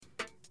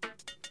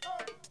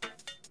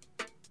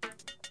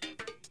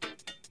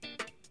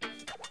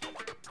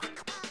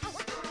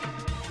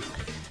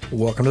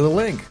Welcome to The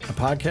Link, a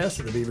podcast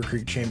of the Beaver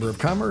Creek Chamber of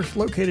Commerce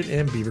located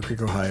in Beaver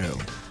Creek, Ohio.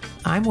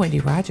 I'm Wendy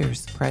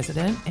Rogers,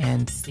 President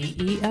and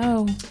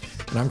CEO.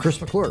 And I'm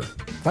Chris McClure,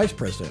 Vice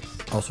President,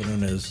 also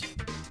known as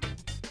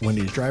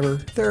Wendy's driver,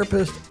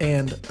 therapist,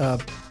 and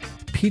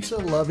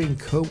pizza-loving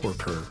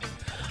coworker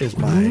is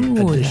my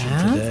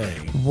addition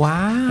today.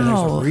 Wow. And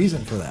there's a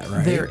reason for that,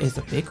 right? There is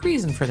a big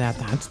reason for that.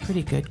 That's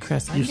pretty good,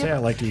 Chris. You say I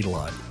like to eat a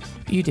lot.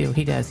 You do.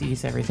 He does. He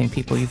eats everything.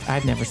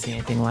 I've never seen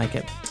anything like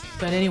it.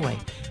 But anyway,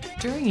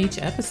 during each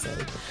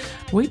episode,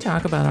 we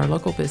talk about our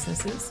local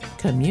businesses,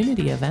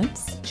 community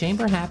events,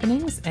 chamber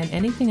happenings, and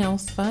anything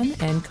else fun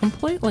and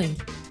completely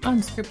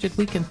unscripted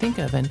we can think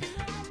of. And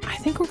I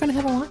think we're going to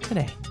have a lot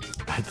today.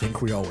 I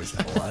think we always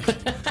have a lot.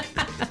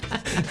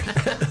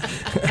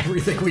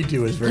 Everything we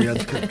do is very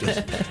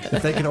unscripted.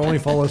 If they can only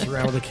follow us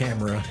around with a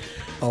camera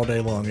all day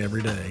long,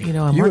 every day. You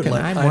know, I'm working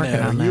on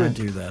that. You would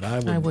do that.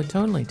 I would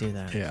totally do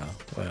that. Yeah.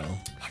 Well,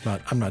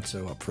 I'm not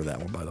so up for that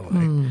one, by the way.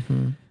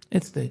 Mm-hmm.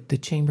 It's the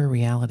Chamber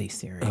reality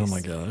series. Oh my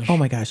gosh. Oh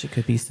my gosh, it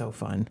could be so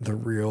fun.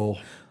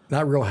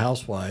 Not real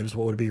housewives.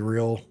 What would be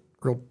real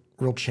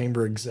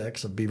chamber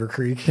execs of Beaver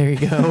Creek? There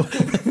you go.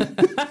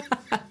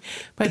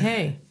 But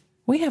hey,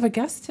 we have a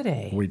guest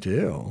today. We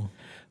do.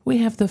 We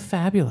have the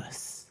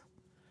fabulous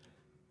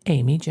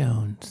Amy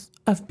Jones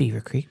of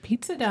Beaver Creek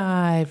Pizza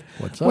Dive.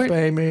 What's up,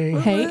 Amy?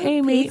 Hey,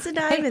 Amy. Pizza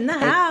Dive in the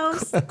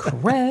house.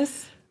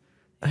 Chris.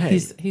 Hey.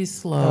 He's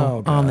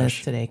slow on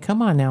this today.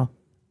 Come on now.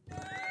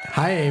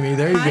 Hi, Amy.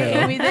 There you go.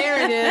 Amy,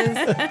 there it is.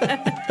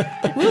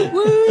 Woo,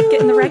 woo.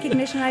 Getting the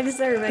recognition I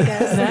deserve, I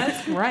guess.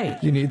 That's right.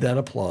 You need that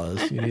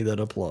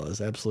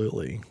applause.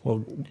 Absolutely.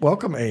 Well,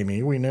 welcome,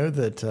 Amy. We know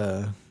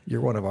that you're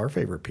one of our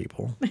favorite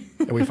people,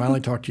 and we finally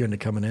talked you into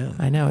coming in.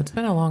 I know. It's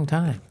been a long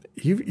time.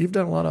 You've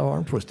done a lot of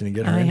arm twisting to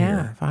get her in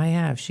here. I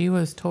have. She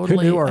was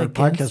totally. Who knew our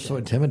podcast was so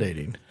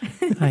intimidating?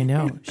 I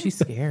know. She's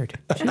scared.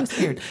 She was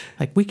scared.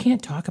 Like, we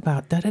can't talk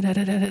about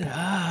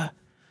da-da-da-da-da-da.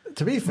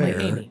 To be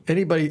fair,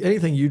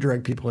 anything you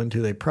drag people into,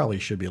 they probably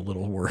should be a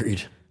little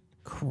worried.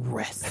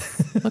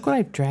 Chris, look what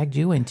I've dragged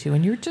you into,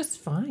 and you're just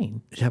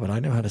fine. Yeah, but I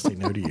know how to say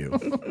no to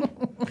you.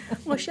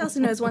 Well, she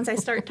also knows once I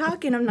start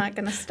talking, I'm not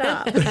going to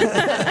stop.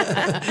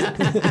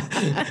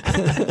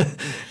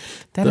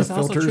 That is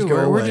also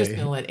true. We're just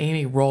going to let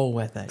Amy roll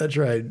with it. That's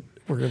right.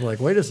 We're going to be like,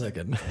 wait a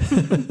second.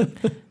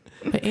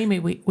 But Amy,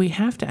 we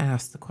have to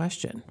ask the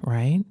question,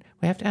 right?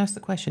 We have to ask the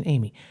question,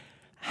 Amy,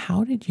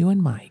 how did you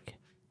and Mike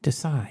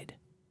decide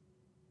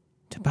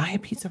to buy a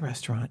pizza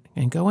restaurant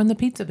and go in the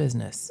pizza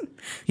business?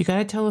 You got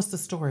to tell us the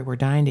story. We're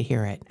dying to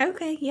hear it.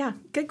 Okay, yeah,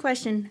 good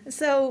question.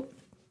 So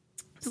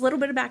there's a little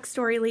bit of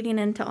backstory leading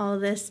into all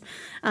of this.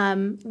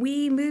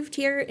 We moved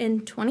here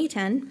in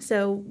 2010.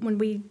 So when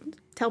we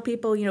tell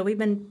people, we've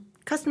been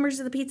customers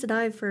of the Pizza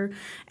Dive for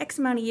X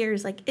amount of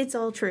years, like, it's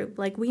all true.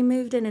 Like, we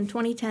moved in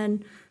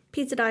 2010.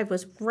 Pizza Dive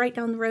was right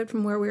down the road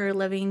from where we were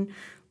living.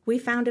 We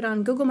found it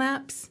on Google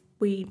Maps.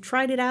 We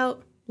tried it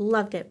out,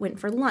 loved it. Went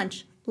for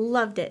lunch,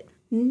 loved it.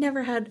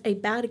 Never had a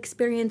bad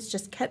experience,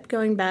 just kept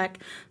going back.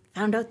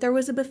 Found out there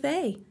was a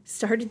buffet.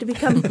 Started to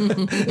become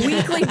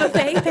weekly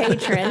buffet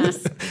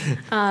patrons.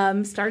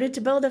 Started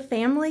to build a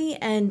family,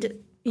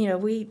 and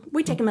we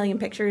take a million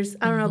pictures.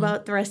 I don't know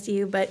about the rest of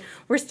you, but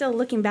we're still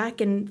looking back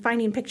and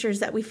finding pictures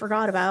that we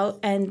forgot about.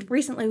 And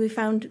recently we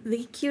found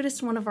the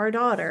cutest one of our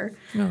daughter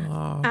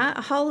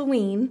at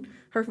Halloween.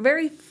 Her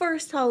very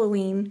first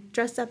Halloween,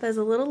 dressed up as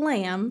a little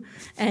lamb.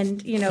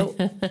 And,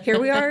 here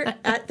we are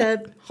at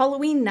the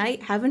Halloween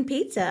night having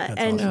pizza.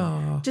 That's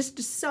awesome. Just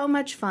so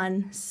much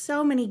fun,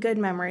 so many good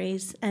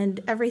memories,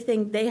 and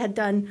everything they had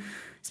done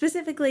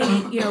specifically,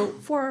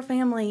 for our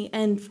family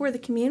and for the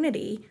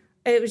community.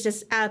 It was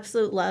just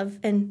absolute love.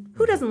 And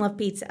who doesn't love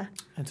pizza?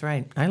 That's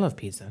right. I love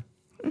pizza.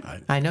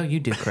 I know you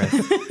do, Chris.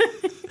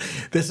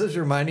 This is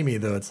reminding me,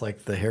 though, it's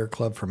like the Hair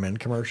Club for Men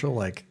commercial.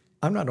 Like,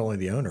 I'm not only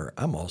the owner,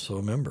 I'm also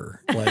a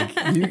member. Like,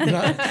 you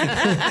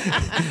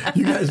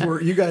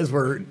guys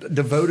were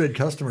devoted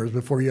customers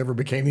before you ever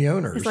became the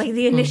owners. It's like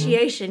the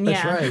initiation,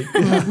 That's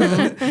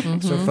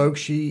right. So,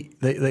 folks,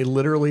 they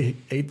literally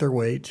ate their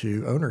way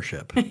to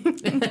ownership.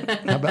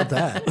 How about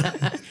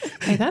that?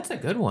 Hey, that's a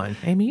good one.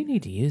 Amy, you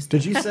need to use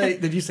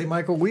that. Did you say,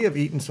 Michael, we have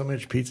eaten so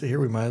much pizza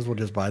here, we might as well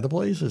just buy the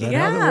place? Is that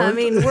how that Yeah, worked? I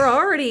mean, we're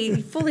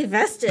already fully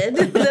vested.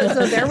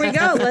 So there we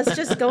go. Let's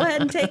just go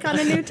ahead and take on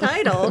a new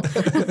title.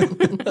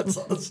 That's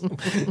awesome.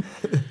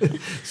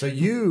 So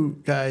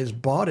you guys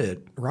bought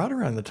it right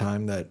around the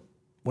time that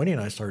Wendy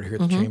and I started here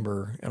at the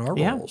Chamber in our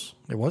roles.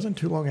 It wasn't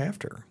too long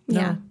after.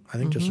 Yeah. I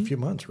think just a few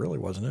months, really,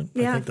 wasn't it?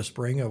 Yeah. I think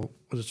spring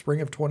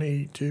of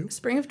 22?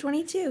 Spring of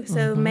 22.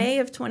 So May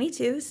of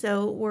 22.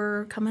 So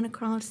we're coming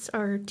across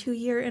our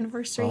 2-year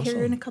anniversary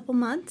here in a couple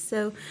months.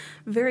 So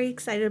very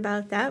excited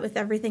about that with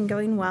everything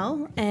going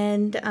well.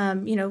 And,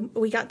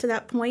 we got to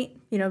that point,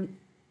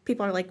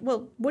 people are like,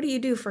 well, what do you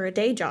do for a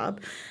day job?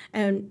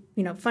 And,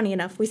 funny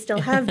enough, we still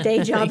have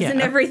day jobs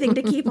and everything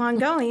to keep on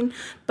going.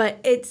 But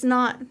it's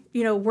not,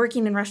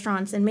 working in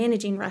restaurants and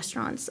managing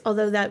restaurants,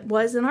 although that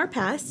was in our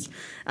past.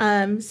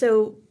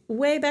 So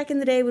way back in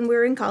the day when we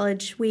were in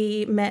college,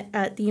 we met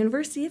at the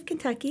University of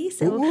Kentucky.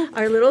 So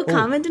our little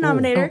common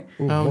denominator.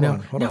 Hold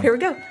on. Here we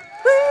go.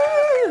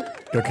 Woo!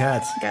 Go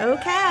Cats. Go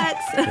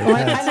Cats. Oh,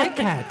 I like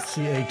cats.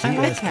 C-A-T-S. I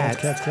like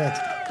Cats.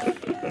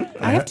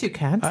 I have 2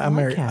 cats. I'm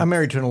married. Cats. I'm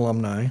married to an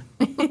alumni.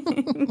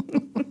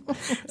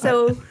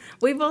 So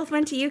we both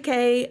went to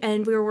UK,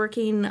 and we were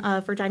working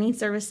for dining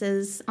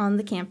services on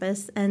the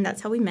campus, and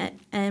that's how we met.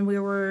 And we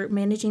were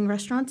managing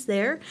restaurants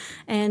there,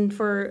 and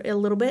for a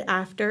little bit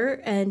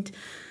after. And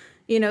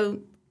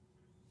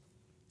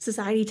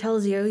society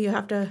tells you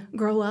have to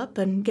grow up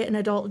and get an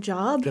adult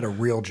job. Get a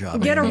real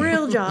job. Get a Amy.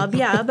 real job,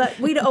 yeah. But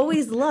we'd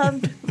always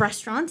loved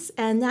restaurants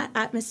and that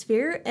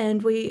atmosphere.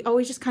 And we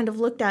always just kind of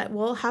looked at,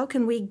 well, how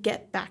can we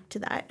get back to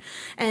that?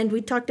 And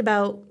we talked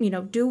about,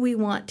 do we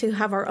want to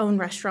have our own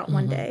restaurant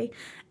one day?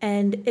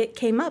 And it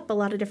came up a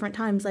lot of different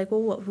times, like,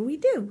 well, what would we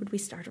do? Would we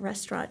start a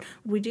restaurant?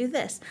 Would we do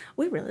this?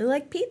 We really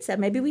like pizza.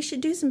 Maybe we should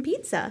do some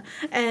pizza.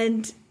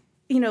 And,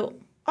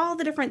 all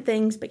the different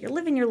things, but you're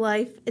living your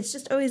life. It's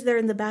just always there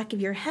in the back of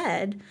your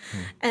head.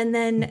 And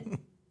then,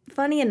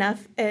 funny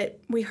enough,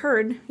 we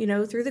heard,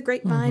 through the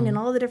grapevine and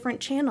all the different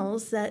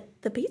channels that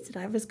the Pizza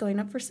Dive was going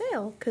up for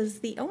sale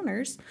because the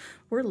owners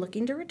were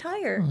looking to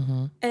retire.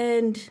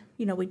 And,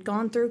 we'd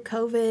gone through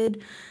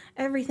COVID,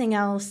 everything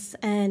else.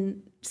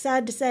 And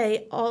sad to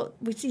say,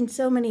 we've seen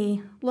so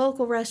many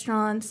local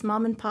restaurants,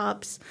 mom and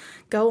pops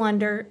go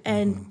under.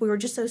 And we were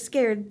just so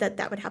scared that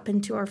that would happen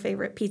to our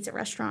favorite pizza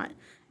restaurant.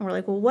 And we're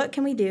like, well, what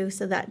can we do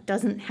so that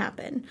doesn't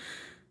happen?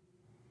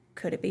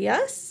 Could it be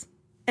us?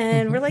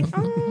 And we're like, I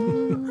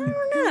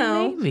don't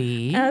know.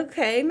 Maybe.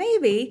 Okay,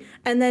 maybe.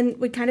 And then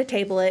we'd kind of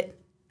table it,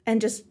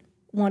 and just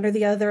one or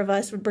the other of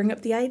us would bring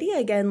up the idea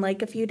again,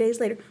 like a few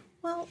days later.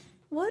 Well,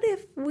 what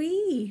if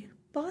we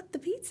bought the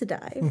Pizza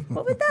Dive?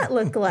 What would that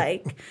look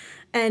like?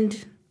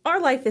 And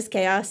our life is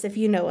chaos, if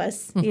you know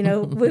us.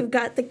 We've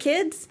got the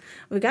kids,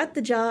 we've got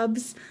the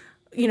jobs,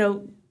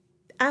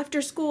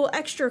 after school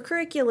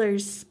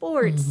extracurriculars,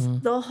 sports,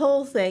 the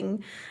whole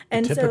thing.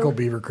 And Typical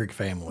Beaver Creek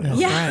family.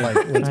 Yeah.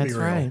 Let's be That's real.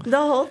 right. the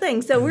whole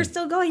thing. So we're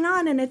still going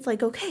on, and it's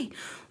like, okay,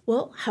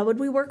 well, how would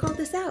we work all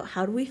this out?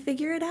 How do we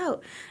figure it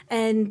out?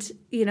 And,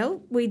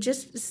 we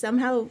just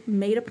somehow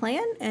made a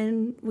plan,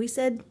 and we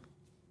said,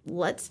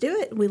 let's do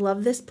it. We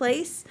love this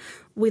place.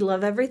 We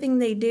love everything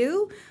they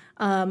do.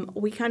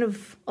 We kind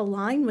of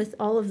align with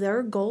all of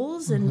their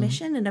goals and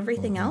mission and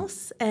everything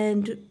else.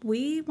 And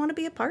we want to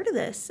be a part of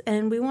this.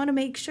 And we want to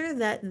make sure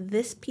that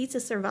this pizza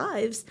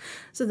survives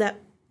so that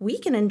we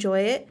can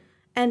enjoy it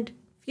and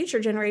future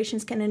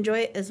generations can enjoy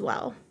it as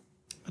well.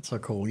 That's so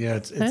cool. Yeah,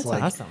 it's That's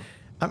like awesome.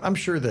 I'm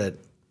sure that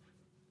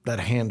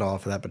handoff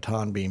of that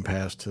baton being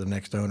passed to the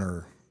next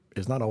owner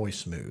is not always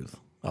smooth.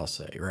 I'll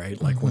say,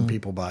 right? Like when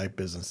people buy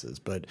businesses.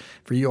 But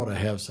for you all to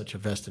have such a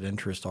vested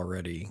interest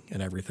already in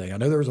everything, I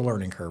know there was a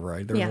learning curve,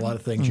 right? There were a lot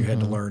of things you had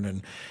to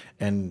learn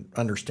and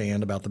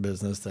understand about the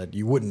business that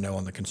you wouldn't know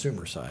on the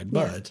consumer side.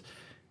 But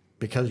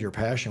because your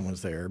passion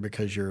was there,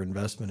 because your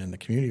investment in the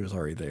community was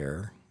already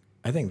there,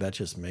 I think that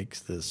just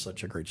makes this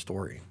such a great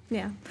story.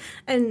 Yeah.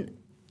 And,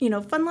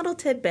 fun little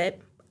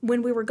tidbit,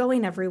 when we were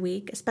going every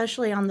week,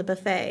 especially on the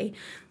buffet,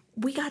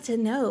 we got to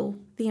know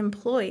the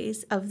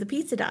employees of the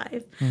Pizza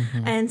Dive.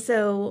 And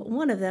so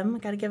one of them, I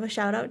got to give a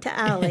shout out to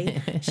Allie.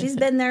 She's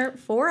been there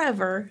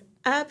forever.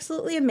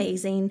 Absolutely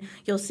amazing.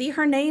 You'll see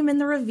her name in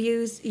the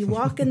reviews. You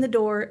walk in the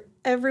door,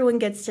 everyone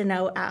gets to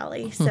know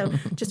Allie. So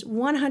just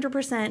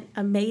 100%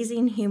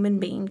 amazing human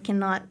being.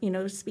 Cannot,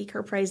 speak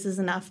her praises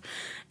enough.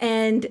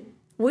 And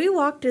we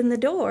walked in the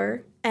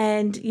door,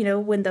 and,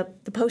 when the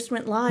post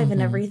went live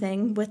and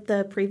everything with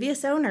the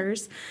previous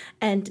owners,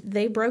 and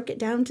they broke it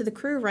down to the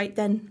crew right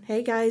then,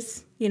 hey,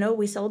 guys,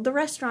 we sold the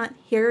restaurant.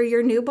 Here are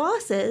your new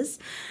bosses.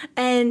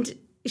 And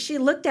she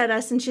looked at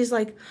us, and she's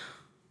like,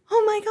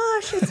 oh, my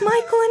gosh, it's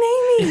Michael and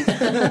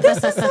Amy.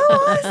 This is so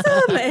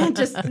awesome. And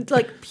just,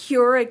 like,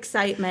 pure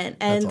excitement.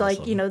 And,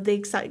 awesome. The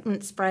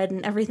excitement spread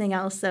and everything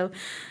else. So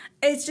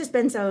it's just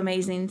been so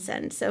amazing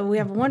since. So we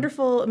have a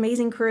wonderful,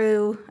 amazing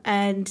crew,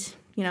 and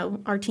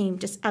our team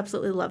just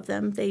absolutely love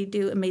them. They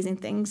do amazing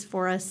things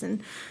for us,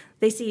 and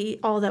they see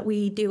all that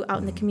we do out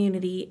in the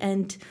community,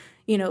 and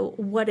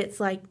what it's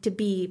like to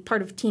be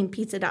part of Team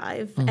Pizza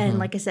Dive. And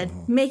like I said,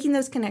 making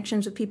those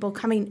connections with people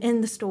coming in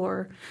the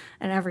store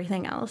and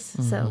everything else.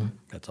 So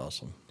That's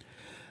awesome.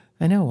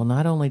 I know. Well,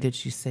 not only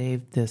did you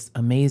save this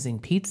amazing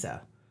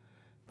pizza,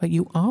 but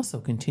you also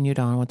continued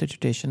on with the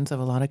traditions of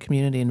a lot of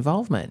community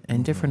involvement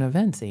and different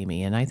events,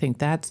 Amy. And I think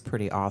that's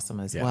pretty awesome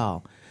as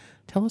well.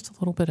 Tell us a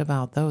little bit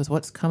about those.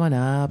 What's coming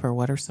up, or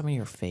what are some of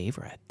your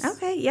favorites?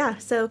 Okay, yeah.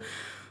 So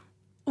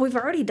we've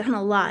already done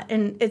a lot,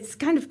 and it's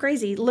kind of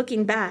crazy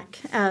looking back.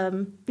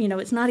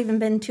 It's not even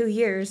been 2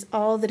 years,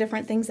 all the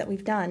different things that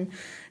we've done.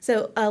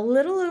 So a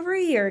little over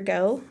a year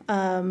ago,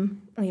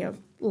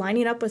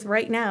 lining up with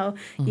right now,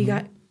 you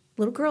got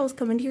little girls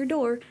come into your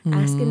door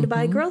asking to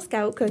buy Girl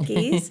Scout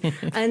cookies.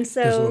 And Those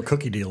little so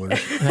cookie dealers.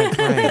 That's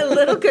right.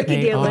 little cookie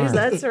They dealers, are.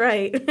 that's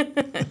right.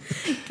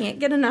 Can't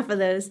get enough of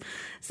those.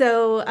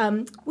 So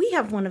we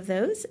have one of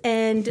those.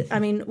 And I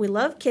mean, we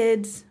love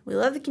kids, we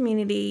love the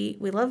community,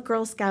 we love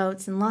Girl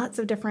Scouts and lots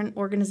of different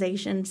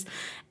organizations.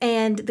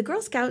 And the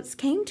Girl Scouts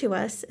came to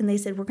us and they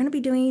said, we're going to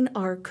be doing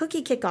our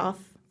cookie kickoff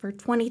for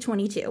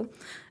 2022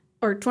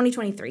 or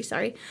 2023,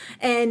 sorry.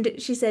 And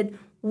she said,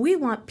 we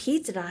want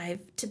Pizza Dive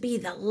to be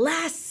the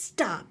last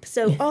stop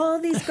so all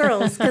these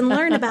girls can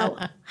learn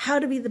about how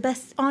to be the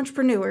best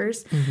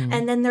entrepreneurs.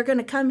 And then they're going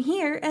to come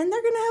here and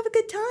they're going to have a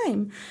good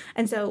time.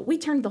 And so we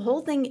turned the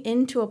whole thing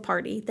into a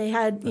party. They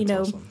had,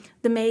 awesome.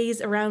 the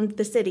maze around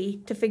the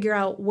city to figure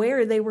out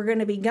where they were going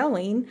to be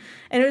going.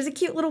 And it was a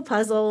cute little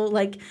puzzle.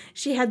 Like,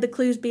 she had the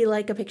clues be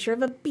like a picture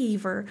of a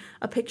beaver,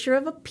 a picture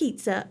of a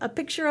pizza, a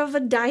picture of a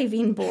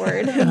diving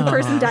board, a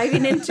person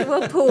diving into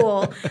a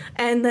pool,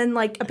 and then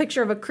like a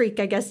picture of a creek,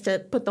 I guess, to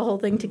put the whole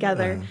thing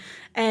together.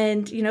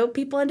 And,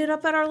 people ended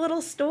up at our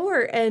little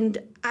store. And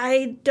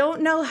I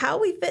don't know how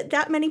we fit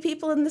that many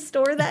people in the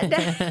store that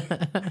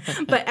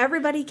day. But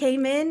everybody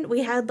came in.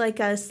 We had like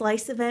a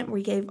slice event where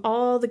we gave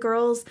all the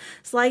girls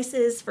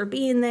slices for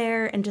being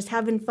there and just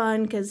having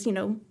fun because,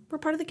 we're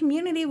part of the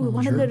community. We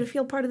wanted them to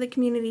feel part of the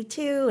community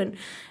too. And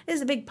it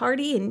was a big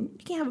party. And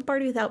you can't have a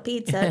party without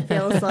pizza, it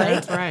feels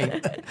like. That's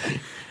right.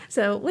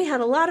 So we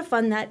had a lot of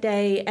fun that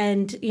day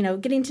and,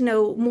 getting to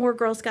know more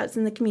Girl Scouts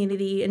in the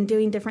community and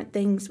doing different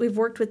things. We've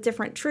worked with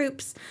different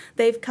troops.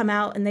 They've come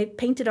out and they've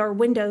painted our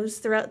windows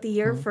throughout the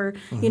year for,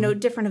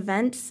 different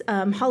events.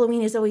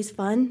 Halloween is always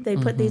fun. They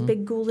put these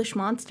big ghoulish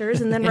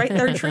monsters and then write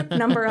their troop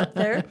number up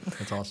there.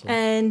 That's awesome.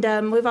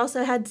 And we've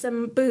also had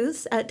some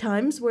booths at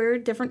times where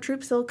different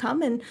troops will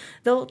come and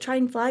they'll try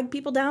and flag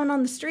people down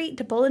on the street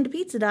to pull into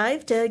Pizza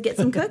Dive to get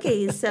some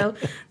cookies. So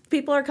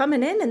people are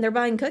coming in and they're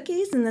buying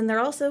cookies and then they're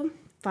also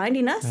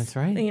finding us. That's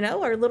right.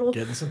 Our little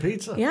Getting some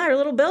pizza. Yeah, our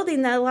little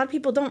building that a lot of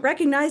people don't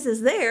recognize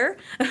is there.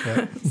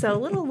 So a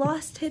little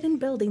lost hidden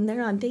building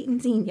there on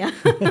Dayton Xenia.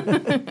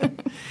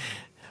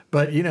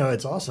 But,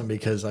 it's awesome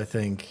because I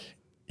think,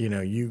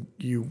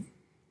 you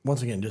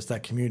once again, just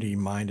that community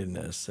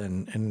mindedness.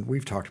 And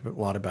we've talked a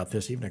lot about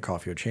this, even at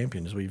Coffee with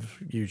Champions.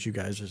 We've used you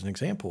guys as an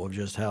example of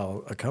just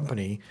how a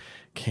company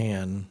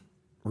can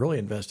really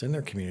invest in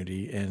their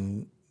community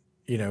and,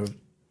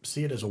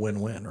 see it as a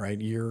win-win,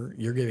 right? You're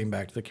giving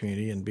back to the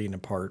community and being a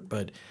part.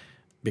 But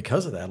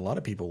because of that, a lot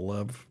of people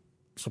love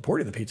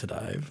supporting the Pizza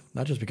Dive,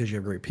 not just because you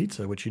have great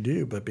pizza, which you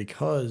do, but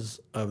because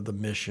of the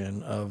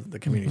mission of the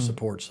community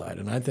support side.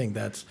 And I think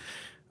that's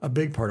a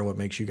big part of what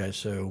makes you guys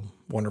so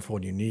wonderful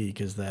and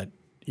unique is that,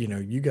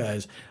 you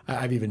guys,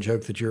 I've even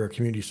joked that you're a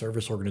community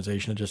service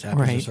organization that just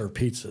happens to serve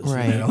pizzas,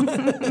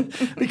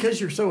 Right. because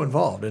you're so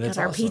involved. And Got it's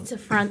our awesome. pizza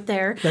front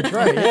there. That's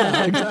right.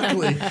 Yeah,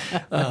 exactly.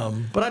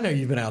 But I know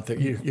you've been out there.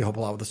 You help a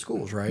lot with the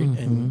schools, right?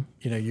 And,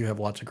 you have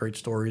lots of great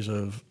stories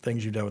of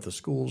things you've done with the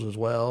schools as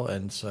well.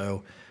 And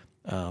so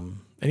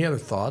any other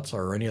thoughts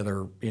or any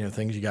other,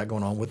 things you got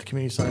going on with the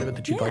community side of it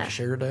that you'd like Yeah. to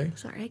share today?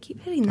 Sorry, I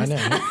keep hitting I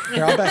this. know.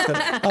 Here, I'll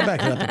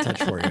back it up a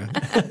touch for you.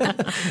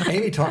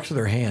 Amy talks with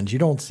her hands. You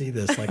don't see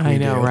this like we I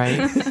know, do. right?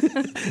 I'm going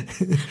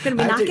to be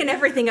I have knocking to-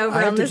 everything over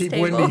I have on to this keep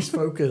table. Wendy's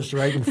focused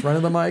right in front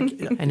of the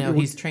mic. I know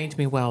he's trained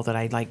me well that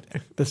I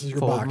This is your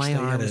fold box. my Stay in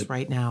arms it.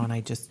 right now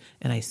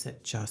and I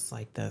sit just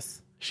like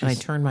this. And I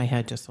turn my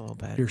head just a little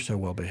bit. You're so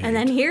well behaved. And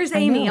then here's I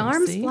Amy, know,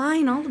 arms see?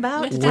 flying all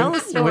about to tell a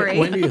story.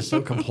 Wendy is so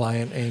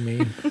compliant,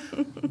 Amy.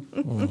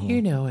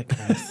 You know it,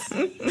 Chris. So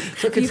You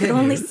continue. can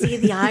only see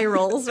the eye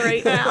rolls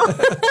right now.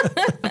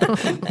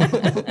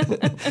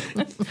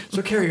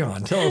 So carry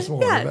on. Tell us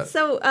more. Yeah. about-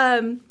 So,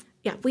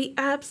 we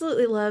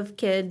absolutely love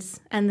kids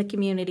and the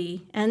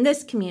community and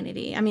this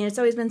community. I mean, it's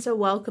always been so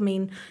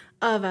welcoming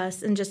of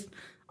us and just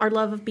our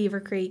love of Beaver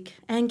Creek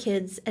and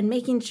kids and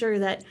making sure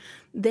that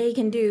they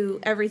can do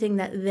everything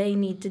that they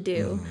need to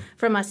do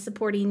from us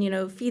supporting,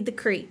 Feed the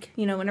Creek,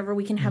 whenever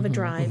we can have a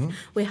drive,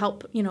 we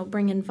help,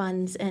 bring in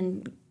funds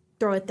and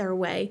throw it their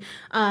way.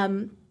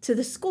 To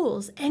the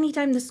schools,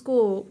 anytime the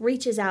school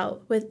reaches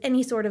out with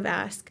any sort of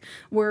ask,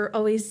 we're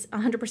always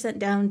 100%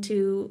 down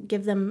to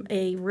give them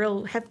a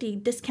real hefty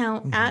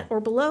discount at or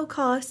below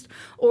cost,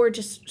 or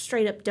just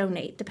straight up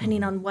donate,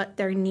 depending on what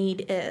their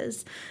need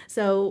is.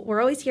 So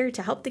we're always here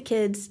to help the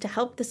kids, to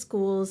help the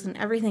schools and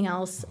everything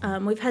else.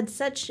 We've had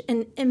such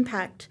an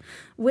impact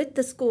with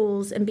the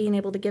schools and being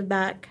able to give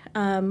back.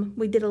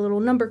 We did a little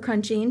number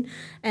crunching,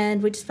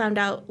 and we just found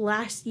out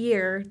last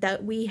year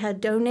that we had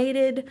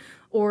donated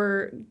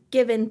or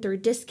given through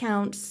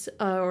discounts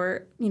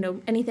or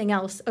anything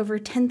else over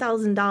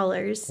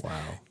 $10,000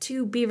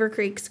 to Beaver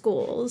Creek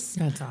schools.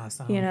 That's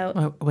awesome. know-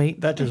 Oh,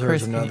 wait. That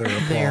deserves another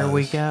applause. There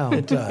we go.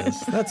 It does.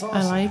 That's awesome.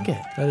 I like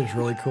it. That is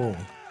really cool.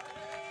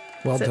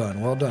 Well done.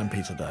 Well done,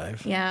 Pizza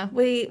Dive. Yeah,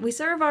 we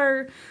serve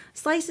our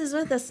slices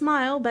with a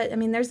smile, but I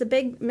mean, there's a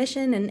big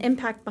mission and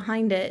impact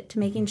behind it to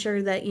making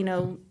sure that,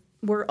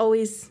 we're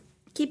always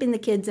keeping the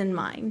kids in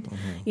mind.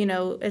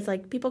 It's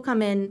like people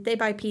come in, they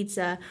buy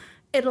pizza.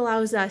 it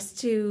allows us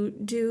to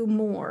do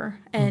more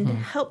and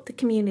help the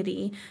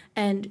community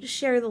and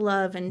share the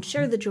love and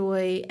share the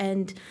joy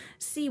and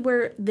see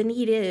where the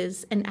need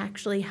is and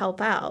actually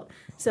help out.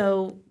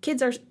 So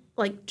kids are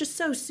like just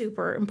so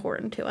super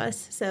important to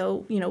us.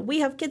 So,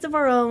 we have kids of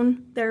our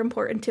own. They're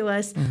important to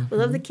us. We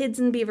love the kids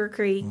in Beaver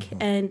Creek.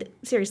 And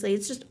seriously,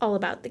 it's just all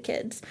about the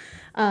kids.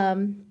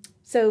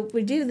 So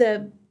we do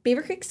the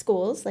Beaver Creek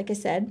schools, like I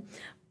said.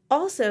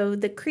 Also,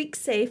 the Creek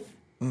Safe,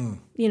 them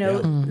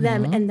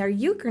and their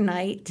Euchre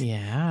Night.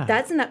 Yeah.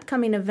 That's an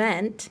upcoming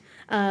event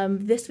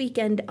this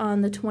weekend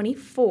on the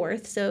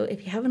 24th. So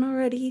if you haven't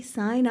already,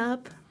 sign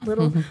up.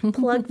 Little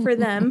plug for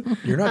them.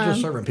 You're not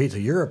just serving pizza.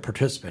 You're a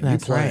participant.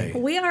 That's you play. right.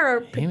 We are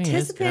a Amy is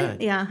participant.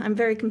 good. Yeah, I'm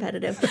very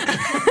competitive.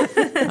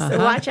 So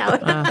watch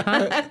out.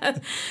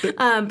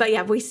 But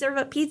yeah, we serve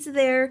up pizza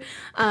there.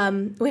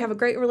 We have a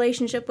great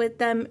relationship with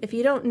them. If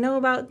you don't know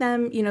about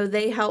them,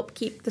 they help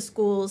keep the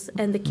schools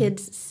and the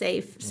kids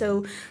safe.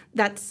 So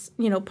that's,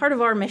 part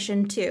of our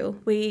mission too.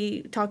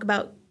 We talk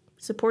about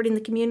supporting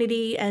the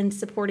community and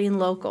supporting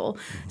local.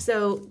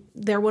 So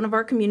they're one of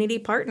our community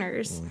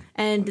partners,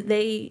 and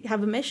they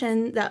have a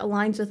mission that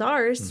aligns with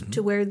ours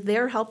to where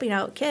they're helping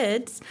out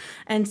kids.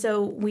 And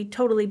so we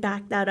totally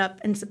back that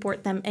up and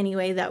support them any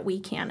way that we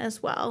can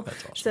as well.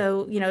 That's awesome.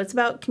 So, it's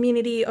about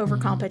community over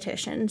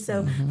competition.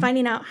 So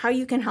finding out how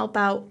you can help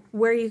out,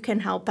 where you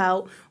can help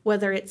out,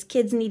 whether it's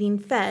kids needing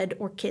fed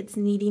or kids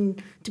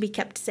needing to be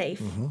kept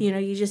safe.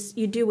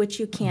 You do what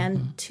you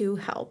can to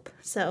help.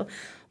 So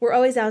we're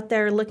always out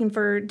there looking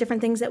for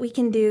different things that we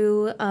can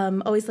do,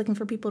 always looking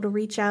for people to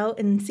reach out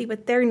and see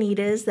what their need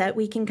is that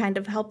we can kind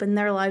of help in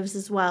their lives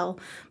as well.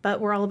 But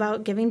we're all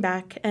about giving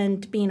back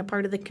and being a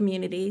part of the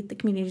community. The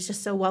community is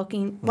just so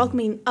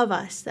welcoming of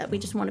us that we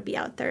just want to be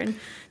out there and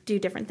do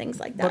different things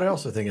like that. But I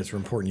also think it's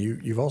important.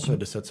 You've also had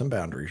to set some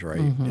boundaries, right?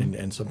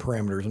 And some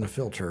parameters and a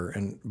filter.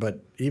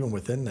 But even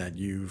within that,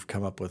 you've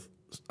come up with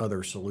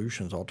other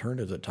solutions,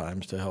 alternatives at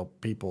times to help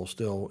people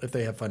still, if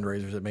they have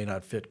fundraisers that may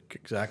not fit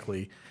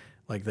exactly,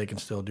 like they can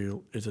still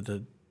do. Is it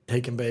the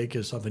take and bake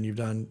is something you've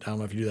done? I don't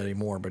know if you do that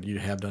anymore, but you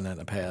have done that in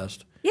the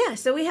past. Yeah,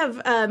 so we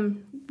have,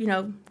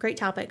 great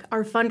topic,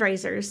 our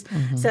fundraisers.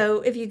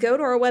 So if you go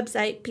to our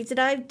website,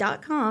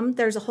 pizzadive.com,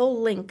 there's a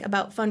whole link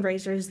about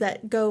fundraisers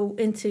that go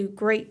into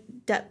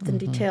great depth and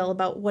detail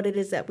about what it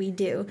is that we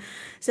do.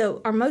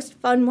 So our most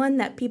fun one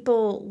that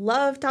people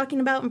love talking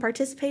about and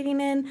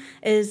participating in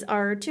is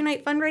our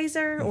 2-night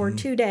fundraiser or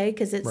 2-day,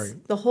 because it's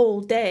the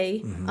whole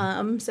day.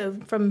 So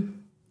from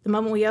the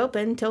moment we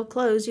open till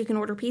close, you can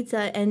order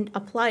pizza and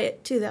apply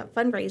it to that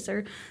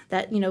fundraiser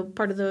that,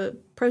 part of the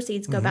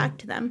proceeds go back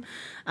to them.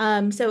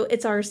 So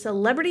it's our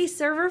celebrity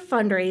server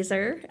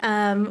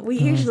fundraiser. We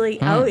usually,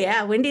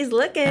 Wendy's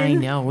looking. I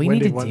know. We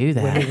need to do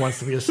that. Wendy wants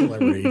to be a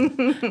celebrity.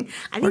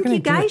 I think you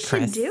guys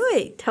should do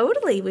it.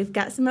 Totally. We've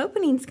got some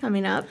openings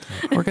coming up.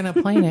 We're going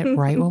to plan it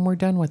right when we're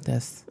done with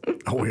this.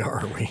 Oh, we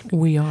are.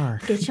 We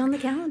are. Get you on the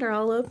calendar.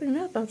 I'll open it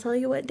up. I'll tell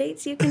you what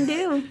dates you can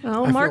do.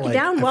 I'll mark it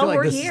down while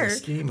we're here. Is a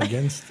scheme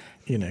against,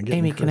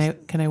 Amy,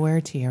 can I wear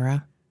a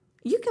tiara?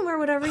 You can wear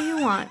whatever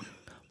you want.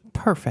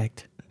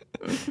 Perfect.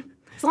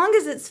 As long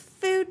as it's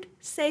food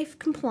safe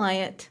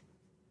compliant.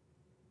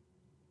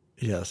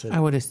 Yes. I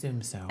would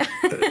assume so.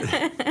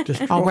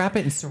 I'll wrap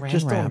it in saran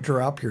Just wrap. don't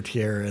drop your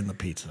tiara in the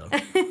pizza.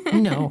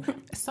 No.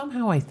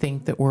 Somehow I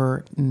think that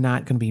we're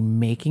not going to be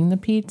making the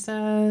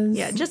pizzas.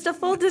 Yeah, just a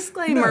full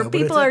disclaimer. No, but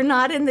people are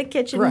not in the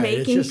kitchen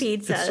making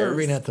pizzas. It's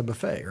serving at the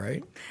buffet,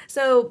 right?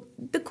 So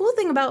the cool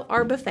thing about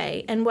our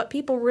buffet and what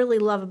people really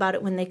love about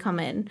it when they come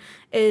in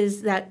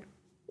is that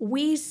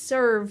we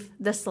serve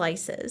the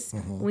slices.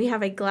 We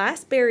have a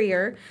glass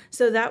barrier,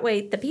 so that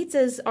way the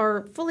pizzas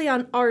are fully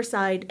on our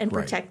side and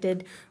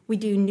protected. We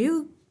do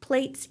new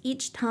plates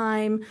each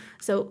time,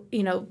 so,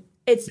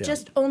 it's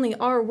just only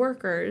our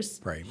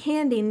workers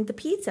handing the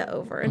pizza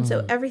over. And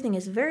so everything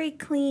is very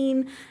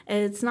clean.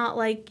 It's not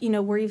like,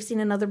 where you've seen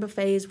in other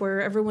buffets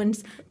where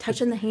everyone's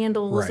touching the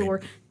handles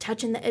or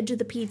touching the edge of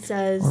the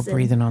pizzas. Or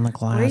breathing on the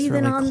glass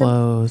really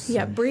close.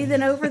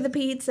 Breathing over the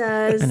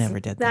pizzas. I never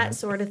did that.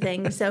 Sort of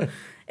thing. So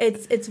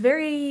it's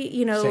very,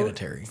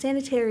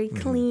 sanitary,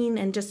 clean,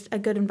 and just a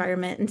good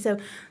environment. And so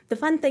the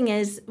fun thing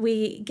is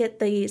we get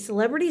the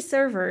celebrity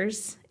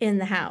servers in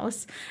the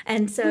house.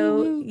 And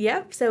so,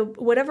 so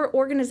whatever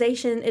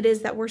organization it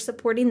is that we're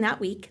supporting that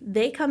week,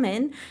 they come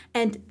in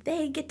and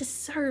they get to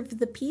serve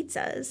the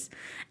pizzas.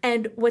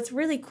 And what's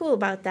really cool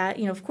about that,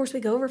 of course, we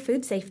go over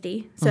food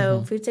safety.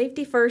 So food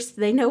safety first,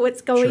 they know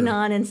what's going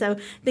on. And so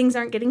things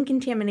aren't getting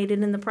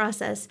contaminated in the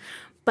process.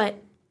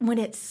 But when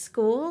it's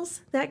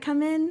schools that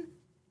come in,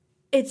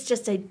 it's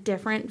just a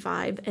different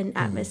vibe and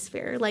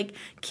atmosphere. Like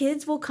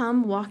kids will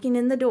come walking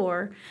in the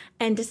door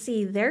and to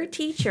see their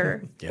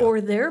teacher or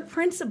their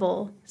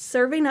principal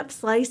serving up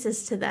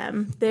slices to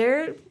them,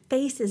 their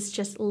faces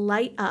just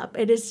light up.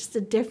 It is just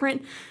a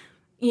different,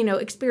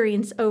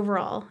 experience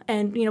overall.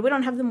 And, we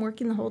don't have them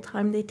working the whole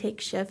time. They take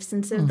shifts.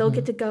 And so they'll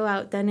get to go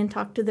out then and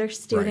talk to their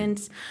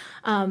students.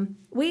 Right.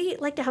 We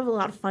like to have a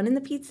lot of fun in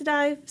the Pizza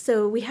Dive.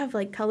 So we have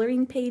like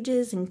coloring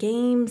pages and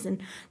games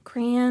and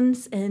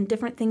crayons and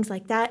different things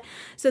like that.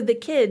 So the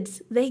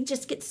kids, they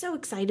just get so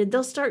excited.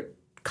 They'll start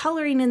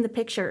coloring in the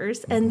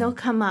pictures and they'll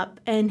come up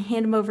and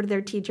hand them over to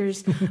their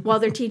teachers while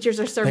their teachers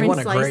are serving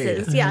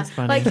slices. Yeah.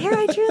 Like, here,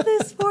 I drew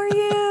this for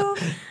you.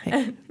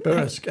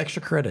 Bonus,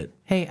 extra credit.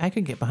 Hey, I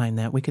could get behind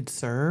that. We could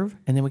serve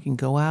and then we can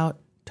go out,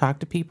 talk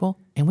to people,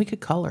 and we could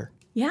color.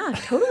 Yeah,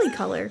 totally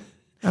color.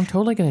 I'm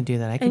totally going to do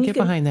that. I can get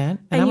behind that.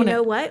 And you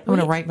know what? I'm going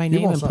to write my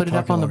name and put it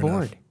up on the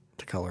board.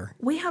 To color.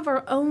 We have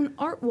our own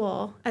art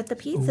wall at the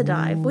Pizza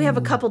Dive. We have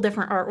a couple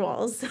different art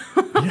walls.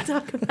 I'll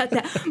talk about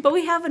that. But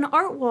we have an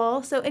art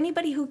wall, so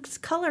anybody who's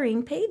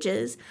coloring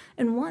pages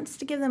and wants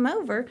to give them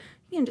over,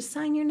 you can just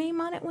sign your name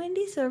on it,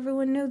 Wendy, so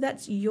everyone knows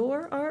that's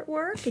your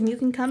artwork, and you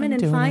can come in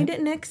and find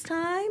it next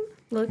time.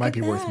 Might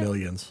be worth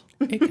millions.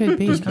 It could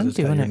be. Just because it's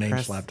got your name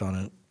Chris. slapped on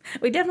it.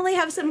 We definitely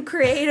have some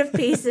creative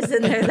pieces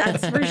in there,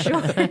 that's for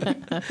sure.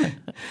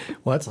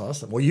 Well, that's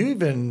awesome. Well, you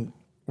even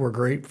were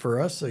great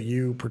for us. So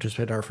you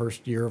participated in our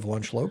first year of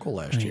Lunch Local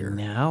last year.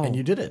 No. And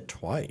you did it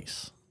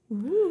twice.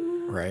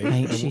 Ooh.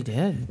 Right? She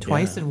did.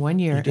 Twice in 1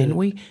 year. And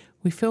we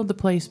filled the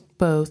place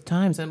both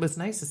times. And it was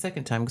nice the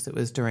second time because it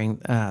was during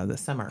the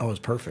summer. Oh, it was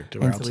perfect.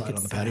 We were outside we could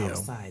on the sit patio.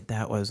 outside.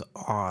 That was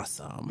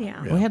awesome.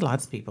 Yeah. We had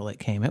lots of people that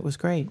came. It was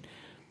great.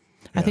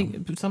 I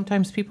think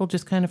sometimes people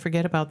just kind of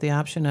forget about the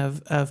option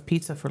of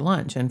pizza for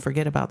lunch and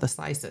forget about the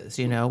slices,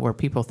 where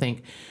people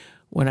think,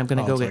 when I'm going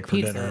to go get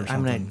pizza,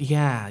 I'm going to,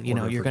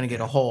 you're going to get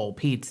a whole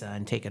pizza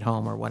and take it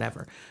home or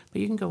whatever.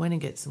 But you can go in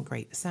and get some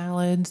great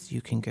salads. You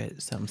can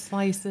get some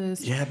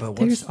slices. Yeah, but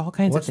there's all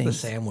kinds of things.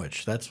 What's the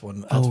sandwich? That's what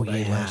I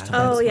ate last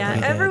time. Oh, yeah.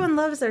 Everyone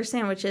loves their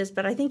sandwiches,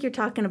 but I think you're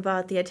talking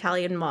about the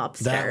Italian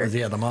mobster. That was, the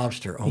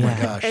mobster. Oh, my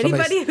gosh.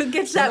 Anybody who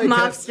gets that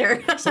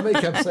mobster.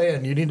 Somebody kept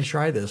saying, you need to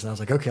try this. And I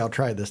was like, okay, I'll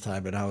try it this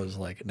time. And I was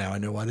like, now I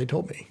know why they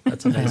told me.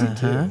 That's amazing,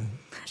 too.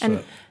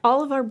 And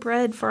all of our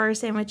bread for our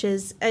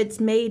sandwiches, it's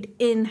made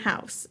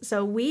in-house.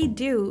 So we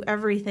do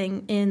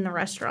everything in the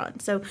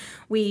restaurant. So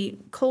we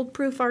cold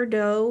proof our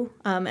dough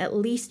at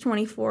least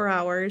 24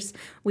 hours.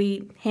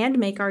 We hand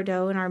make our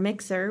dough in our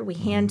mixer. We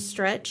hand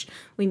stretch.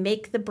 We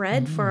make the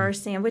bread for our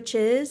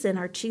sandwiches and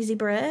our cheesy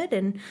bread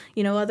and,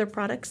 other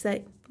products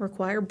that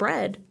require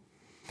bread.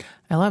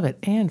 I love it.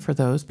 And for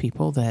those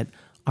people that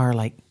are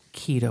like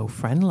keto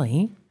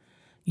friendly,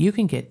 you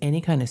can get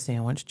any kind of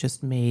sandwich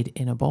just made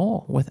in a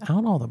bowl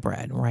without all the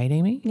bread, right,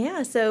 Amy?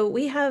 Yeah, so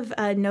we have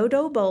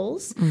no-dough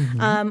bowls.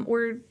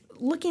 We're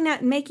looking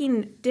at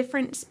making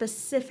different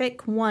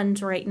specific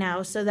ones right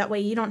now, so that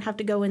way you don't have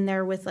to go in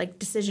there with like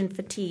decision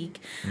fatigue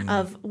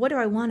of what do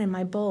I want in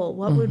my bowl?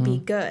 What would be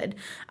good?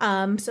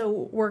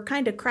 So we're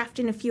kind of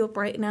crafting a few up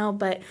right now,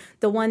 but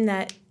the one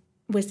that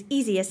was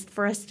easiest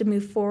for us to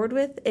move forward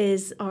with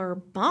is our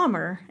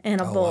bomber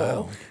in a bowl.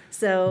 Wow.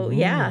 So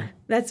yeah,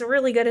 that's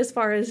really good as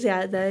far as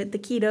the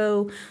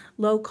keto,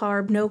 low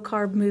carb, no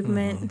carb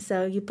movement.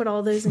 So you put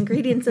all those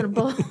ingredients in a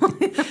bowl,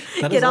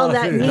 get all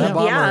that meat. That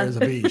bomber is a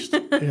beast.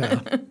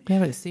 Yeah. Yeah,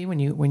 but see, when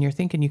you're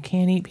thinking you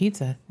can't eat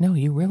pizza, no,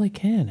 you really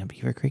can at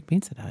Beaver Creek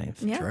Pizza Dive.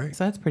 Yeah. That's right.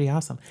 So that's pretty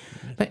awesome.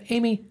 But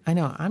Amy, I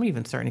know I'm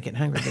even starting to get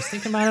hungry just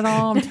thinking about it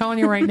all. I'm telling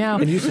you right now.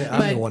 And you say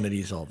I'm the one that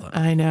eats all the time.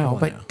 I know,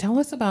 but tell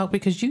us about,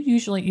 because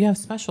you have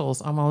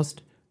specials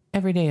almost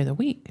every day of the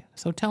week.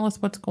 So tell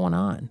us what's going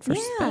on for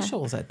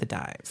specials at the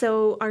dive.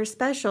 So our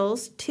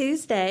specials,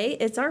 Tuesday,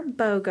 it's our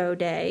BOGO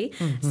day.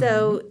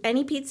 So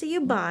any pizza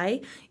you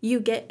buy, you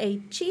get a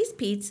cheese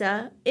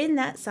pizza in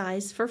that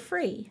size for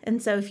free.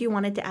 And so if you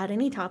wanted to add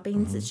any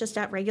toppings, it's just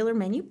at regular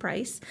menu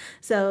price.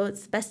 So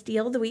it's the best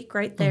deal of the week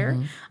right there.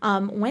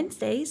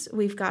 Wednesdays,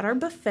 we've got our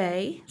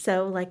buffet.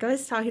 So like I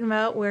was talking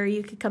about, where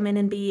you could come in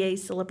and be a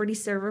celebrity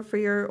server for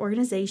your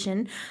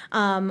organization.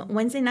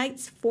 Wednesday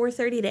nights,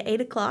 4:30 to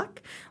 8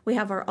 o'clock. We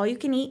have our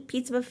all-you-can-eat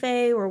pizza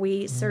buffet where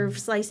we serve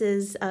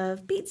slices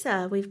of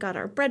pizza. We've got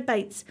our bread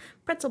bites,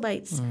 pretzel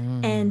bites,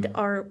 and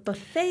our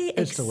buffet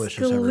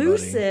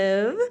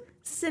exclusive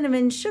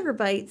cinnamon sugar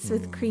bites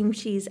with cream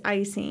cheese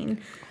icing.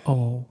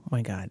 Oh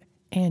my God.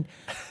 And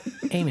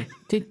Amy,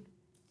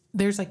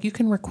 you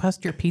can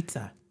request your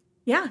pizza.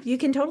 Yeah, you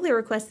can totally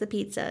request the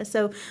pizza.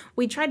 So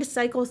we try to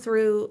cycle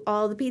through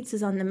all the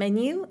pizzas on the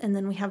menu, and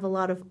then we have a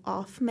lot of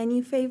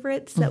off-menu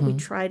favorites that we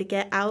try to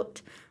get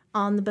out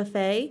on the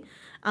buffet.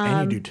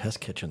 And you do test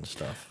kitchen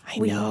stuff. I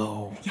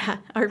know. Yeah.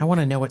 I want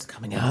to know what's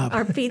coming up.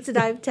 Our Pizza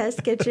Dive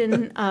test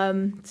kitchen.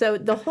 So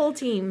the whole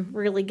team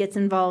really gets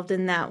involved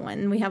in that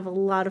one. We have a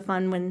lot of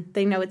fun when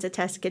they know it's a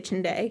test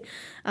kitchen day.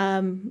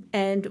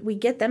 And we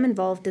get them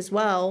involved as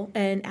well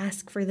and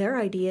ask for their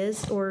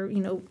ideas or,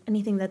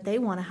 anything that they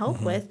want to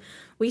help with.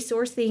 we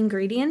source the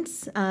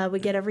ingredients. We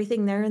get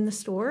everything there in the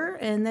store,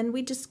 and then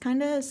we just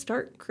kind of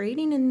start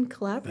creating and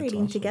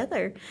collaborating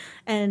together.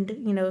 And,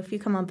 if you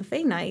come on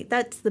buffet night,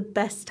 that's the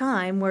best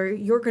time where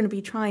you're going to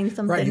be trying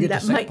something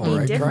that might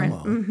be different.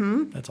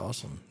 Mm-hmm. That's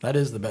awesome. That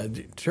is the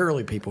best.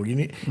 Surely, people, you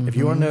need if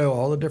you want to know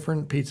all the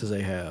different pizzas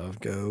they have,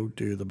 go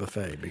do the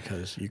buffet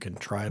because you can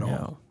try it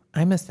all.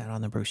 I missed out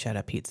on the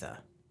bruschetta pizza.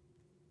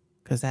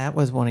 Because that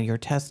was one of your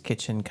test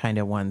kitchen kind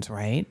of ones,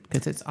 right?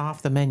 Because it's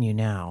off the menu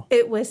now.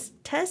 It was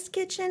test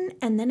kitchen,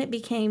 and then it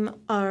became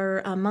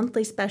our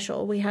monthly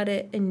special. We had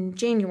it in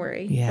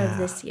January of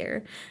this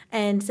year.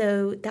 And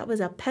so that was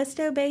a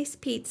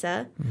pesto-based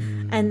pizza.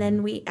 And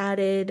then we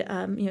added,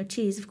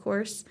 cheese, of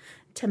course,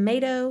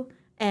 tomato,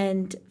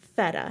 and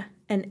feta.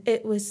 And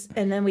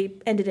then we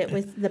ended it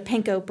with the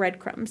panko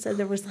breadcrumbs. So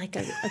there was like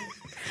a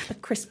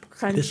crisp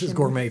crunch. This is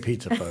gourmet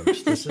pizza,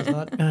 folks. This is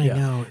not. I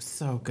know, it's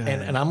so good.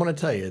 And I'm going to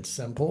tell you, it's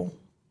simple,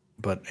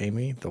 but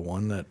Amy, the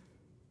one that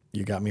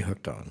you got me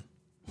hooked on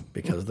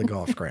because of the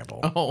golf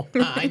scramble. Oh,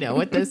 I know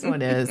what this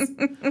one is.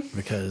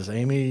 Because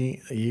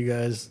Amy, you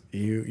guys,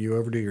 you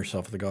overdo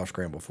yourself with the golf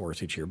scramble for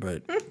us each year,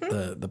 but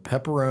the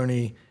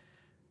pepperoni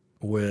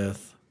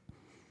with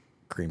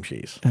cream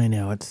cheese. I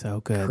know, it's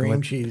so good.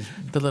 Cream cheese.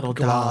 The little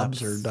globs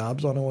dollars. or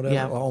dobs on it, whatever.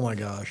 Yeah. Oh my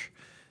gosh.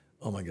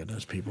 Oh my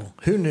goodness, people.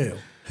 Who knew?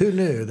 Who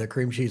knew that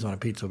cream cheese on a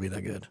pizza would be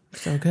that good?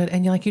 So good.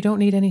 And you don't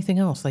need anything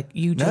else. Like,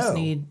 you just No.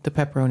 need the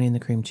pepperoni and the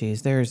cream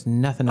cheese. There's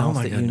nothing else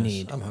that you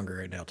need. I'm hungry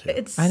right now, too.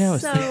 It's I know.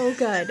 so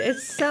good.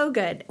 It's so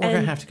good. We're going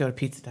And to have to go to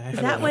Pizza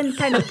Dive. that one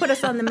kind of put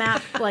us on the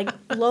map, like,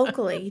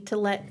 locally to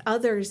let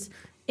others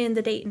in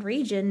the Dayton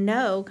region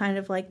know kind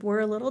of like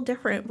we're a little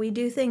different. We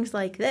do things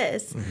like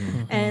this.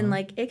 And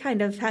like it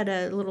kind of had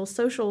a little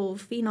social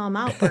phenom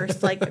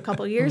outburst like a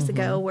couple years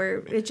ago where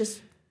it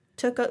just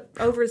took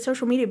over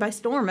social media by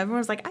storm. Everyone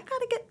was like, I got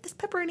to get this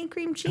pepperoni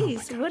cream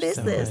cheese. What is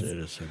this? It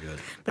is so good.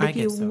 But if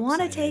you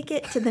want to take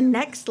it to the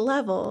next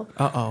level,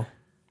 Uh-oh.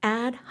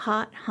 add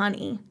hot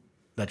honey.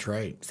 That's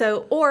right.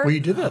 So, or Well, you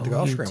did that at the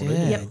golf you scramble, did.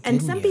 didn't you? yep. And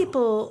didn't some you?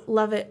 people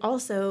love it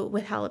also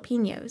with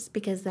jalapenos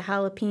because the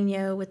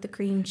jalapeno with the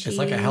cream cheese. It's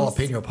like a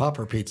jalapeno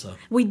popper pizza.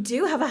 We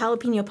do have a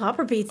jalapeno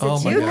popper pizza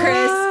Oh my too, gosh.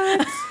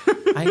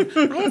 Chris. I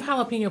have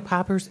jalapeno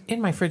poppers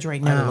in my fridge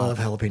right now. I love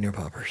jalapeno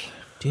poppers.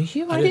 Do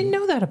you? I didn't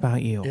know that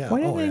about you. Yeah. Why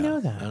didn't oh, I yeah. know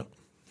that?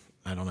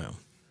 I don't know.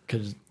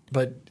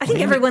 But I think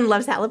everyone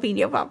loves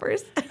jalapeno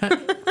poppers.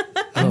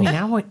 I mean,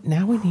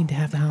 now we need to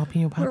have the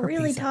jalapeno popper We're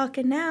really pizza.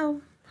 talking now,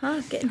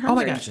 huh? Getting Oh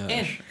my hungry.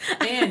 gosh.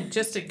 And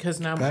just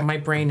because now my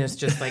brain is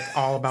just like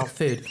all about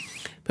food.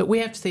 But we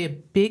have to say a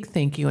big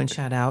thank you and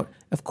shout out,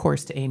 of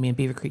course, to Amy and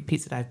Beaver Creek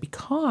Pizza Dive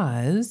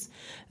because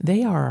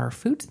they are our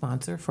food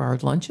sponsor for our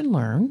Lunch and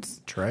Learns.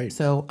 That's right.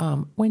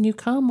 So when you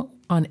come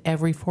on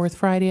every fourth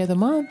Friday of the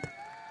month,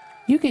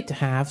 you get to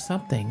have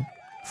something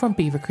from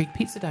Beaver Creek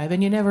Pizza Dive.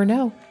 And you never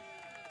know.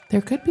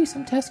 There could be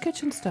some test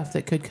kitchen stuff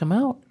that could come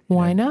out.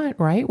 Why not,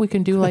 right? We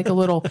can do like a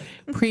little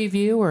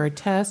preview or a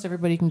test.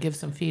 Everybody can give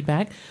some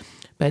feedback.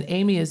 But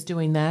Amy is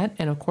doing that.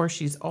 And of course,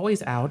 she's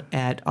always out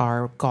at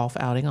our golf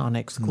outing on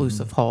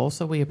exclusive holes.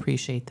 So we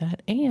appreciate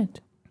that. And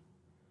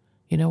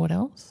you know what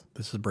else?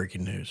 this is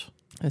breaking news.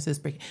 This is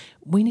breaking.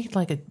 We need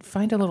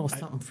find a little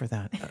something for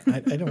that.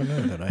 I don't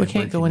know that. We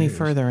can't go any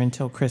further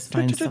until Chris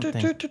finds something.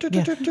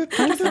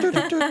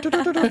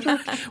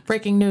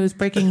 Breaking news,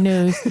 breaking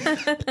news.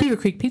 Beaver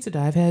Creek Pizza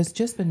Dive has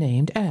just been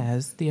named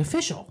as the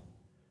official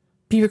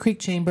Beaver Creek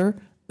Chamber,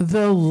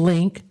 The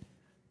Link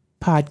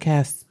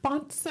podcast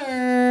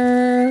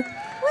sponsor.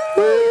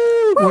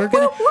 Woo!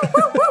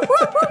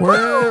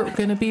 We're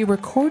gonna be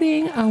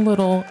recording a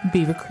little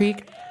Beaver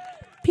Creek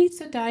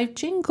Pizza Dive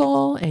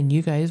jingle, and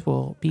you guys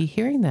will be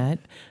hearing that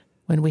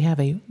when we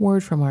have a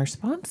word from our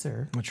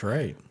sponsor That's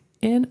right.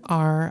 in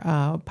our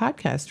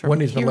podcast from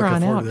Wendy's been here looking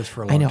on forward out. to this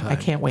for a I know. long I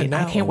time. can't wait. And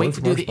I now can't a wait word to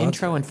from do our the sponsor.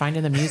 intro and find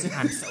in the music.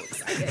 I'm so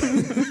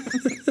excited.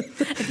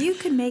 If you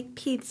could make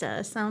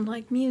pizza sound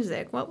like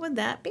music, what would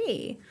that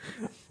be?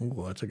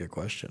 Ooh, that's a good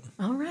question.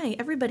 All right,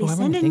 everybody, Oh, I send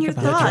wanna in think your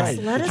about it. thoughts. That's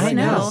right. Let us I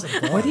know.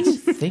 know. What do you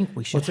think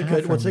we should What's a have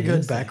good for What's a good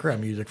music?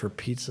 background music for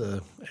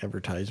pizza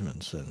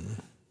advertisements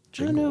and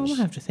I don't know. I'm jingles?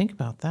 gonna have to think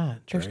about that.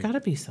 There's got to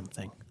be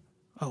something.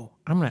 Oh,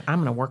 I'm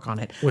gonna work on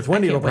it. With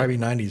Wendy, I it'll can't wait.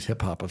 probably be 90s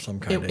hip hop of some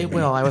kind. It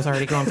will. I was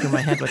already going through my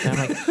head with that.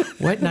 I'm like,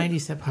 what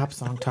 90s hip hop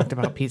song talked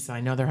about pizza?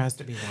 I know there has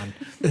to be one.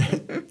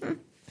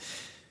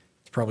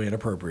 It's probably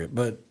inappropriate,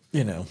 but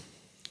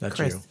that's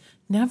Chris, you.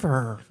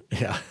 never.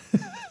 Yeah.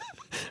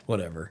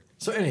 Whatever.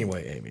 So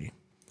anyway, Amy,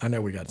 I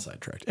know we got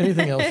sidetracked.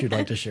 Anything else you'd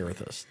like to share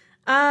with us?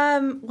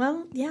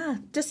 Well, yeah,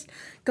 just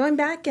going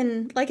back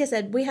and like I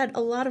said, we had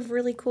a lot of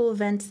really cool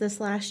events this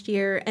last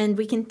year and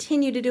we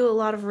continue to do a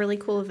lot of really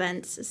cool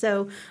events.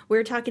 So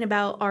we're talking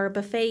about our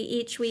buffet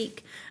each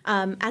week.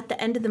 At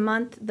the end of the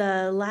month,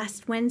 the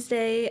last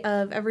Wednesday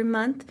of every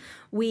month,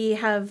 we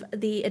have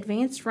the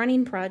Advanced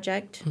Running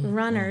Project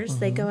runners.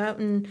 They go out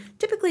and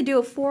typically do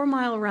a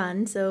 4-mile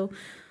run. So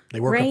They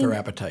work up their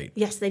appetite.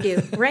 Yes, they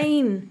do.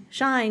 Rain,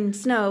 shine,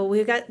 snow.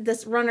 We've got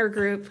this runner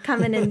group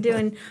coming and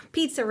doing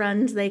pizza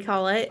runs, they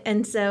call it.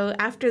 And so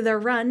after their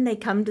run, they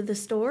come to the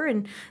store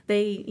and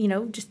they,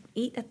 just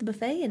eat at the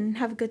buffet and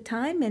have a good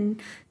time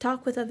and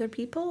talk with other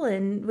people.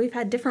 And we've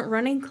had different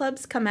running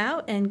clubs come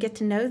out and get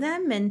to know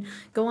them and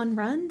go on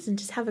runs and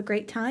just have a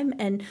great time.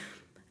 And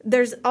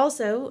there's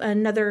also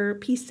another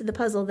piece to the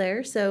puzzle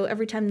there. So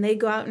every time they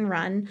go out and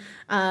run,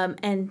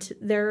 and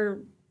their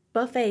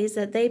buffets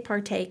that they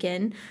partake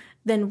in,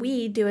 then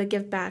we do a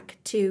give back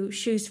to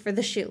Shoes for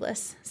the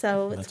Shoeless.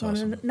 So it's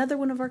awesome. Another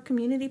one of our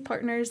community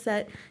partners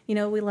that, we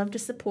love to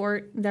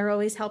support. They're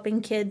always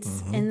helping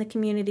kids in the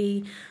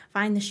community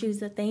find the shoes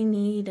that they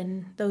need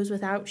and those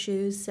without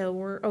shoes. So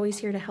we're always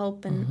here to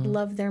help and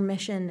love their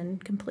mission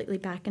and completely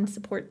back and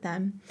support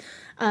them.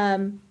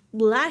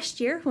 Last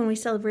year, when we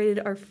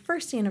celebrated our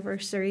first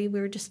anniversary,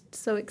 we were just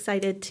so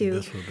excited to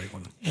This was a big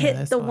one.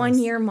 hit the 1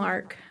 year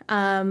mark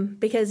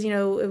because,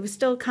 it was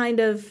still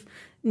kind of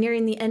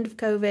nearing the end of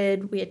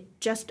COVID. We had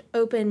just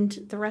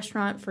opened the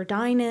restaurant for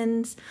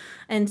dine-ins.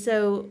 And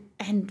so,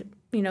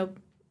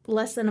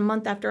 less than a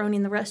month after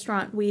owning the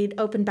restaurant, we'd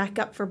opened back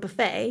up for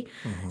buffet.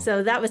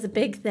 So that was a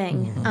big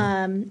thing.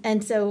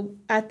 And so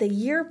at the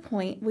year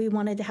point, we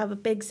wanted to have a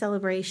big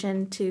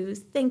celebration to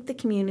thank the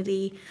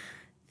community,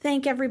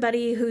 thank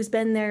everybody who's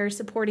been there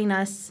supporting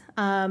us,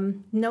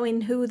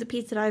 knowing who the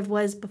Pizza Dive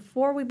was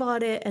before we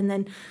bought it, and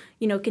then,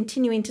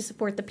 continuing to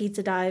support the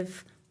Pizza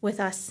Dive with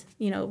us,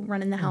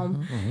 running the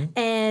helm.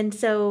 And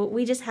so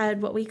we just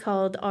had what we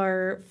called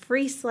our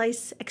free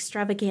slice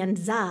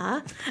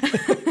extravaganza.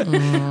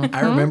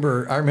 I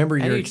remember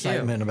your do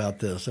excitement about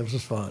this. It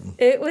was fun.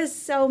 It was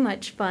so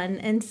much fun.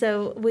 And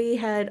so we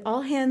had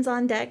all hands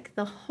on deck.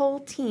 The whole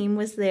team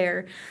was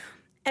there.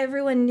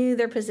 Everyone knew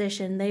their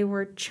position. They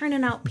were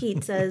churning out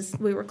pizzas.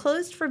 We were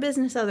closed for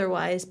business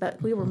otherwise,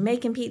 but we were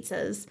making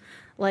pizzas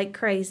like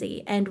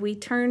crazy. And we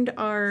turned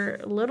our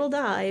little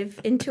dive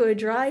into a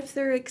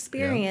drive-through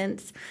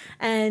experience.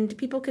 And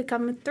people could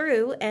come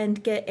through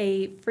and get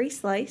a free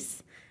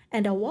slice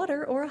and a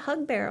water or a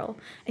hug barrel.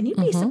 And you'd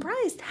be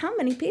surprised how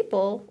many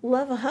people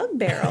love a hug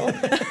barrel.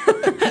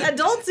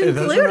 Adults included.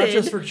 Those are not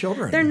just for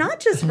children. They're not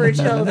just for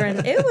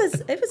children. It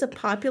was a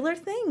popular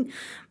thing.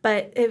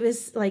 But it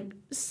was like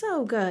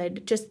so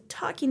good just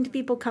talking to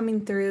people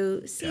coming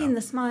through, seeing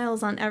the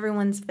smiles on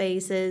everyone's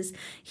faces,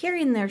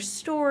 hearing their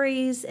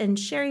stories and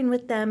sharing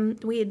with them.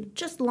 We had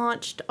just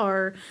launched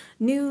our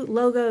new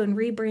logo and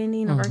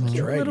rebranding of our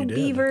cute little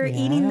beaver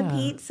eating the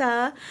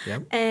pizza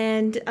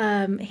and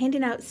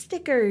handing out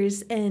stickers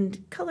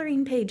and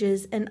coloring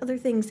pages and other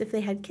things if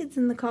they had kids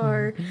in the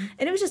car.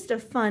 And it was just a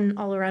fun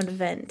all-around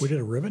event. We did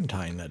a ribbon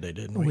tying that day,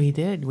 didn't we? We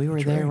did. We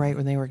were there right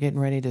when they were getting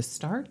ready to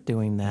start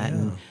doing that.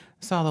 And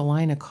saw the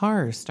line of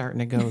cars starting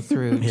to go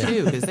through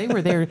too, because they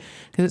were there.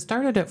 Because it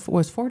started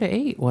was 4 to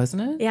 8,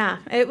 wasn't it? Yeah,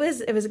 it was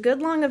a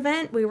good long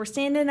event. We were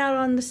standing out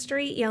on the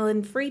street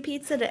yelling free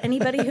pizza to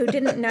anybody who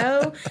didn't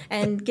know,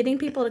 and getting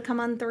people to come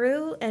on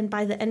through. And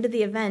by the end of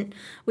the event,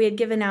 we had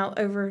given out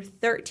over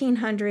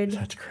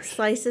 1,300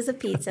 slices of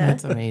pizza.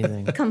 That's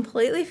amazing.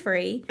 Completely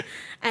free.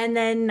 And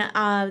then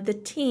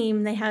the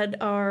team, they had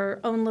our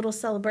own little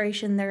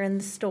celebration there in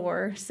the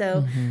store.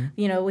 So,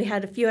 we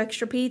had a few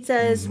extra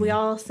pizzas. We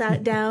all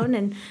sat down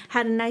and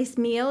had a nice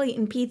meal,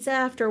 eating pizza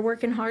after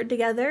working hard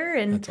together.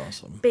 And that's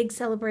awesome. Big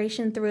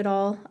celebration through it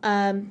all.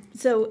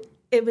 So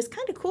it was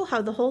kind of cool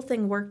how the whole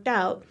thing worked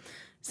out.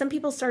 Some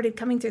people started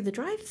coming through the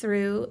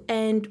drive-through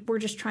and were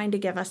just trying to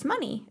give us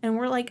money. And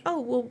we're like, oh,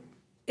 well,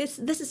 this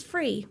is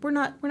free. We're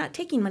not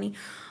taking money.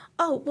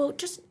 Oh, well,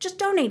 just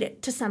donate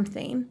it to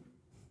something.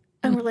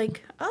 And we're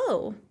like,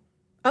 oh,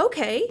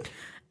 okay.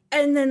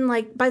 And then,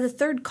 by the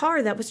third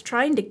car that was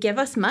trying to give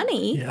us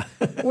money,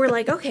 we're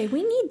like, okay,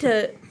 we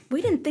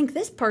didn't think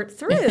this part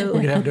through.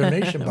 We could have a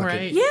donation bucket.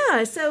 Right.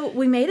 Yeah, so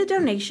we made a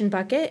donation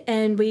bucket,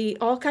 and we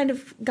all kind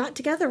of got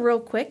together real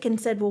quick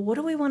and said, well, what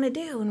do we want to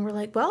do? And we're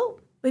like, well,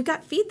 we've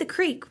got Feed the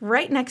Creek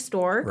right next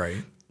door.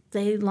 Right.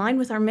 They align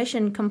with our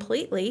mission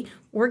completely.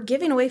 We're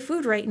giving away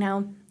food right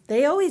now.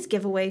 They always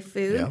give away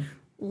food. Yeah.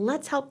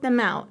 Let's help them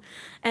out.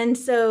 And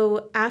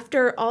so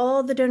after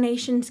all the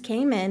donations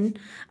came in,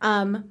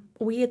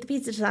 we at the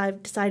Pizza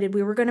Dive decided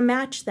we were going to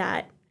match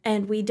that.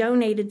 And we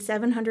donated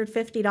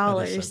 $750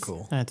 That is so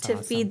cool. That's to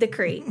awesome. Feed the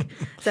Creek.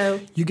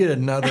 So You get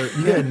another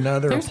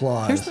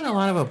applause. There's been a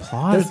lot of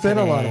applause. There's been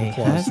a lot of today,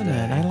 applause hasn't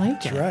today. it? I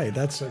like That's it. right.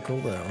 That's so cool,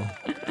 though.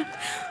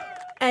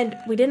 And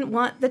we didn't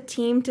want the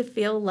team to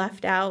feel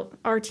left out.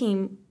 Our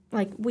team,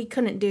 we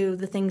couldn't do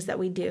the things that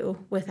we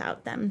do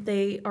without them.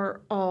 They are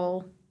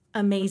all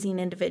amazing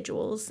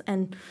individuals.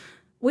 And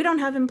we don't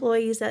have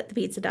employees at the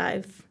Pizza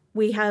Dive.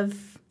 We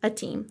have a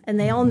team, and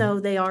they all know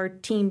they are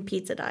Team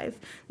Pizza Dive.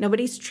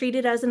 Nobody's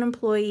treated as an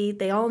employee.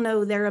 They all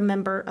know they're a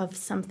member of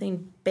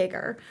something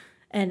bigger.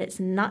 And it's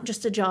not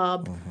just a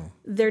job.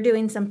 They're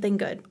doing something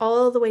good,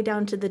 all the way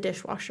down to the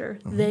dishwasher.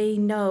 They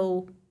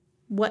know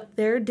what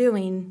they're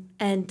doing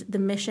and the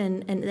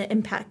mission and the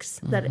impacts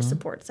that it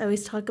supports. I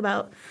always talk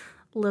about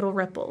little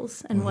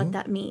ripples and what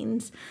that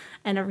means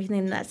and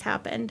everything that's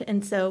happened.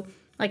 And so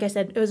like I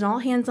said, it was an all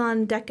hands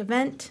on deck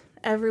event.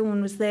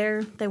 Everyone was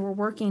there. They were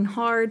working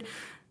hard.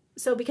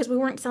 So because we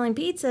weren't selling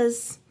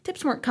pizzas,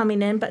 tips weren't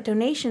coming in, but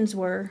donations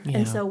were. Yeah.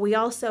 And so we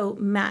also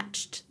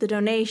matched the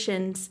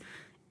donations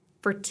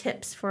for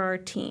tips for our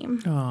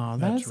team. Oh,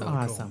 that's really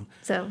awesome.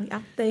 So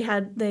yeah,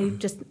 they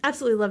just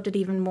absolutely loved it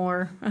even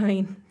more. I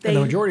mean, And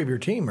the majority of your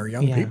team are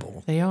young Yeah,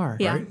 people. they are.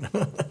 yeah.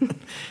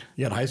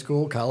 You got high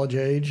school, college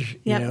age,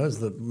 Yep.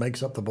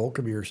 makes up the bulk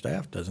of your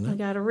staff, doesn't We it?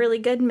 got a really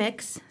good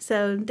mix.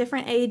 So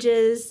different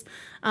ages,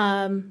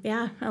 a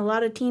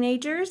lot of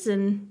teenagers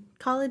and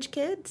college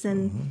kids,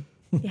 and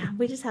yeah,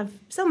 we just have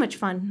so much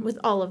fun with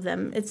all of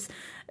them.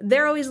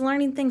 They're always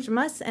learning things from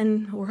us,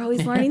 and we're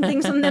always learning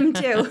things from them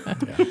too.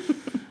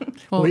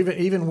 Well,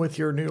 even with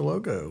your new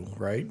logo,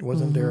 right?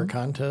 Wasn't there a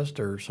contest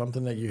or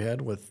something that you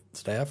had with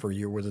staff, or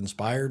you was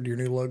inspired your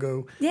new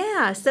logo?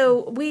 Yeah,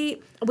 so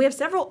we have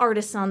several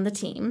artists on the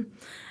team.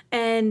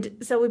 And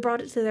so we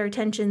brought it to their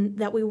attention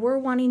that we were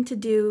wanting to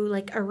do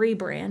like a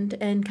rebrand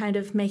and kind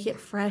of make it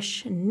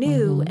fresh and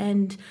new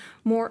and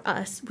more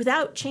us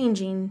without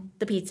changing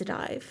the Pizza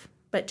Dive,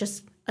 but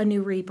just a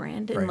new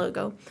rebrand and Right.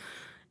 logo.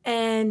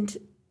 And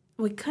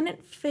we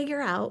couldn't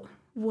figure out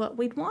what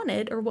we'd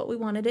wanted or what we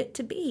wanted it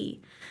to be.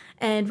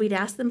 And we'd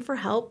ask them for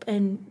help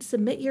and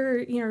submit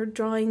your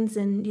drawings,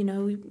 and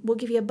we'll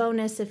give you a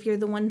bonus if you're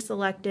the one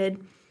selected.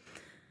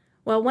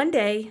 Well, one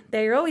day,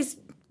 they're always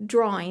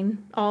drawing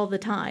all the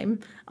time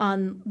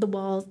on the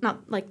walls,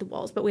 not like the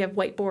walls, but we have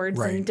whiteboards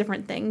Right. and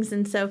different things.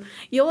 And so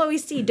you'll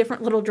always see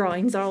different little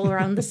drawings all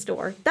around the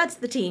store. That's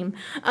the team.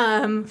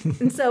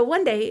 And so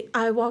one day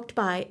I walked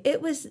by.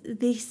 It was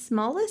the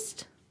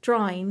smallest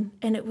drawing,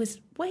 and it was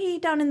way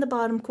down in the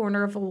bottom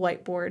corner of a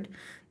whiteboard,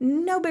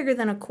 no bigger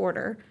than a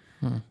quarter.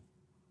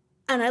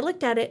 And I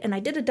looked at it, and I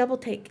did a double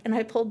take, and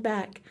I pulled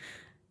back.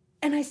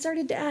 And I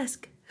started to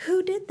ask,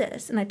 who did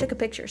this? And I took a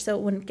picture so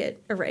it wouldn't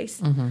get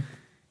erased.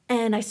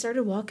 And I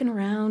started walking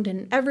around,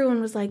 and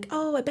everyone was like,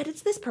 oh, I bet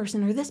it's this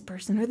person or this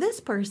person or this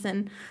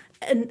person.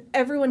 And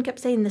everyone kept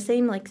saying the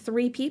same, like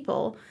 3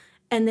 people.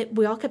 And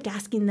we all kept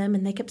asking them,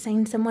 and they kept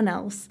saying someone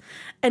else.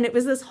 And it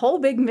was this whole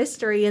big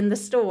mystery in the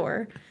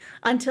store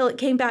until it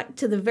came back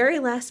to the very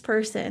last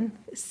person,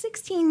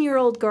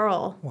 16-year-old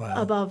girl, Wow.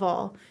 above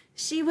all.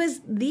 She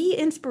was the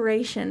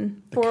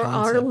inspiration for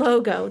our concept.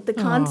 logo, the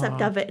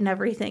concept of it and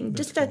everything.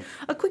 Just a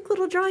quick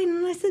little drawing.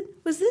 And I said,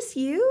 was this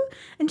you?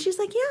 And she's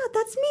like, yeah,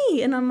 that's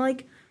me. And I'm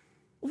like,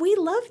 we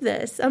love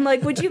this. I'm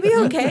like, would you be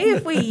okay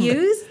if we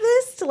use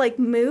this to like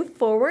move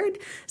forward?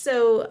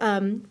 So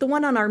the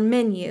one on our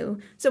menu,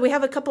 so we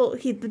have a couple,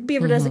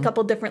 Beaver does a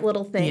couple different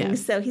little things.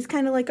 Yes. So he's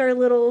kind of like our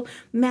little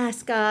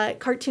mascot,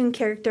 cartoon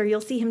character. You'll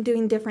see him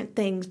doing different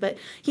things, but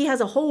he has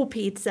a whole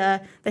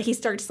pizza that he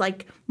starts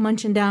like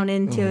munching down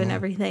into and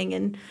everything.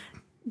 And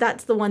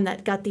that's the one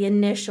that got the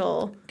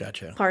initial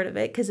Gotcha. part of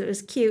it because it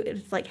was cute. It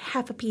was like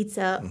half a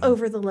pizza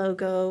over the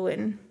logo,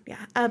 and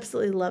yeah,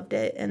 absolutely loved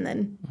it. And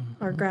then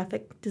our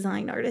graphic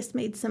design artist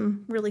made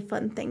some really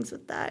fun things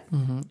with that.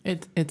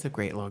 It's a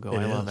great logo.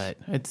 I love it.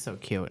 It's so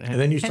cute. And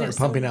then you start it's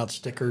pumping out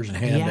stickers and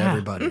hand to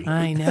everybody.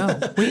 I know.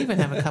 We even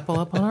have a couple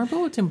up on our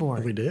bulletin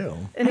board. We do.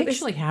 And I it was-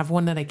 actually have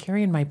one that I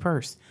carry in my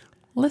purse.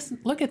 Listen,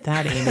 look at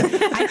that, Amy.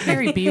 I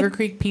carry Beaver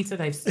Creek Pizza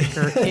Dive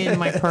sticker in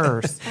my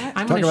purse.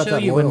 I'm going to about show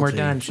that you when we're loyalty.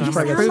 done. So She's I'm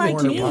probably got Sound proving like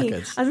some to more in you. her me.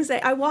 pockets. I was gonna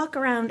say I walk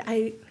around.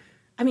 I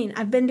mean,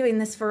 I've been doing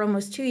this for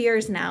almost 2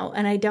 years now,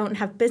 and I don't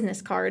have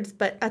business cards.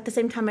 But at the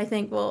same time, I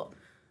think, well,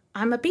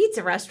 I'm a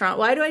pizza restaurant.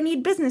 Why do I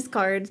need business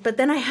cards? But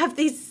then I have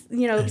these,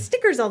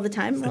 stickers all the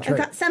time. Well, I right.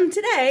 got some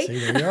today, See,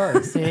 there you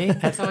are. See,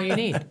 that's all you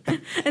need.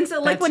 and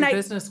so like That's when your I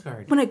business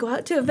card. when I go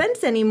out to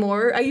events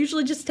anymore, I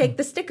usually just take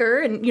the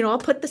sticker and I'll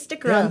put the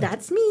sticker Yeah. on.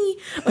 That's me.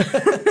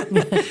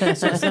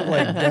 So instead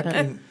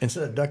of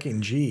instead of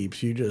ducking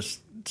Jeeps, you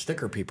just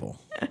sticker people.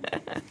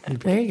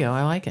 There you go.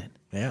 I like it.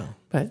 Yeah.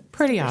 But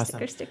pretty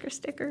awesome.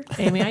 Sticker.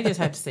 Amy, I just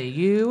have to say,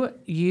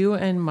 you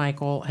and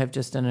Michael have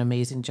just done an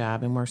amazing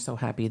job, and we're so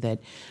happy that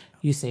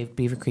you saved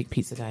Beaver Creek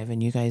Pizza Dive,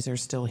 and you guys are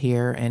still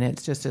here, and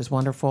it's just as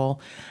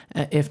wonderful,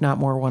 if not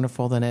more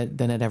wonderful than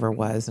it ever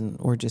was. And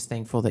we're just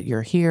thankful that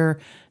you're here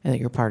and that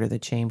you're part of the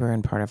chamber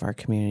and part of our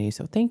community.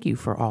 So thank you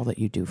for all that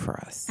you do for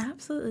us.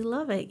 Absolutely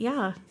love it.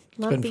 Yeah.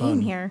 Love been being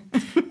fun. here.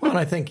 Well, and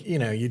I think,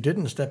 you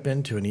didn't step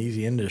into an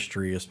easy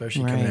industry,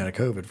 especially coming Right. out of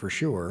COVID for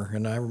sure.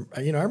 And I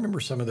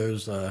remember some of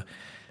those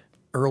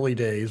early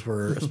days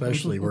where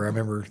I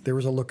remember there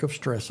was a look of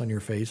stress on your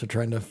face of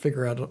trying to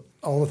figure out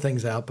all the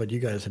things out, but you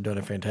guys have done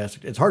a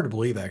fantastic. It's hard to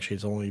believe actually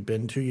it's only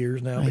been 2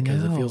 years now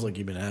because it know. feels like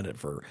you've been at it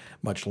for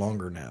much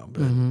longer now.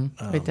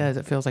 But It does.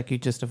 It feels like you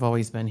just have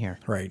always been here.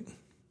 right.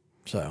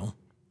 So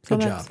So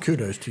good that's- job.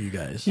 Kudos to you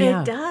guys.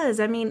 Yeah. It does.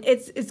 I mean,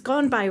 it's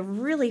gone by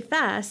really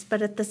fast,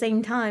 but at the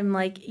same time,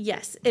 like,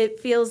 yes,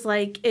 it feels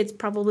like it's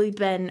probably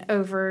been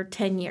over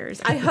 10 years.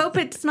 I hope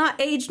it's not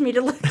aged me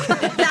to look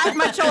like that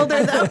much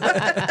older, though.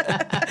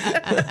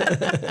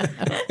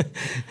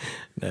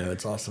 No,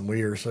 it's awesome.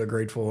 We are so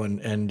grateful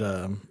and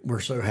we're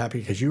so happy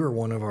because you were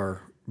one of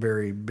our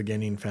very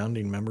beginning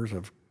founding members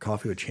of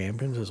Coffee with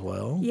Champions as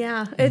well.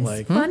 Yeah, it's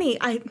Like- funny.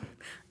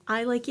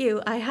 I, like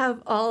you, I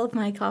have all of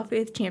my Coffee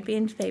with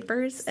Champions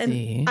papers, and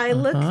See? I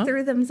look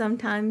through them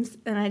sometimes,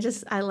 and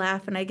I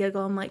laugh and I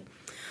giggle. I'm like,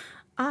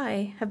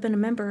 I have been a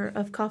member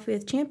of Coffee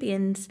with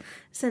Champions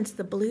since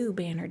the Blue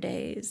Banner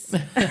days.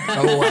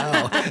 Oh,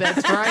 wow.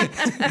 That's right.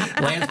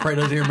 Lance probably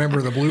doesn't even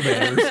remember the Blue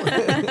Banners.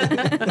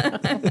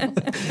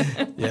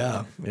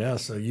 Yeah.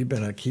 So you've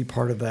been a key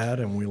part of that,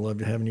 and we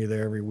love having you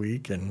there every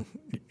week. And,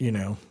 you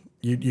know,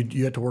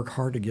 you have to work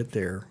hard to get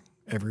there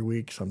every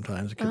week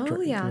sometimes.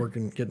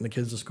 Working, getting the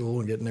kids to school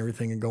and getting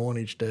everything going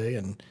each day,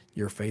 and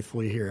you're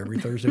faithfully here every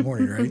Thursday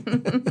morning, right?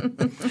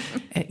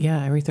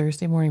 Yeah, every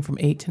Thursday morning from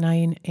 8 to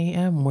 9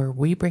 a.m. where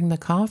we bring the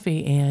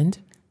coffee and...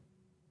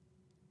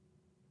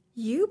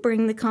 You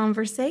bring the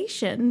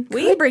conversation.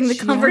 We bring the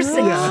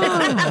conversation.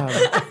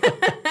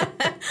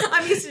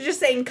 I'm used to just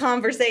saying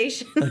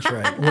conversation. That's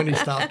right. Wendy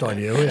stopped on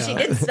you. Yeah. She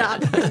did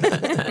stop.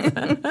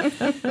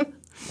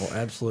 Well,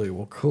 absolutely.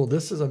 Well, cool.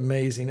 This is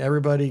amazing.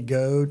 Everybody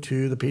go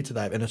to the Pizza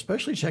Dive, and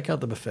especially check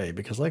out the buffet,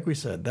 because like we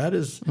said, that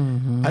is,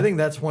 I think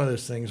that's one of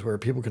those things where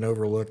people can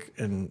overlook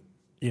and,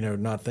 you know,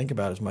 not think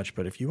about as much.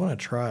 But if you want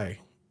to try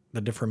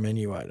the different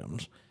menu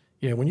items,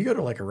 you know, when you go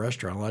to like a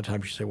restaurant, a lot of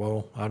times you say,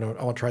 well, I want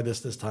to try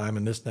this time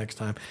and this next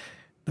time.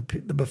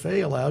 The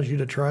buffet allows you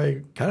to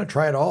try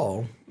it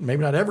all.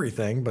 Maybe not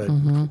everything, but,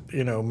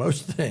 you know,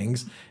 most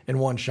things in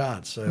one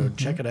shot. So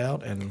check it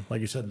out. And like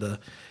you said,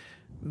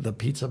 the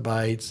pizza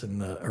bites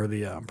and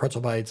the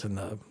pretzel bites and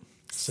the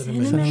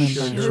cinnamon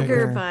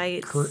sugar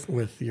bites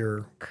with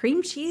your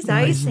cream cheese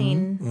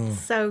icing.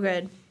 So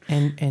good.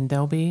 And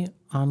they'll be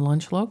on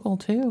Lunch Local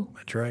too.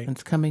 That's right.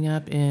 It's coming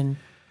up in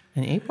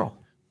April.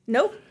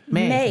 Nope.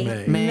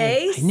 May.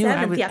 May I knew 7th.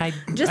 I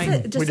would- Just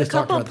we a couple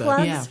talked about that.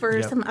 plugs Yeah.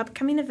 for some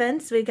upcoming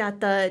events. We got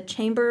the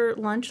Chamber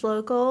Lunch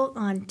Local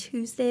on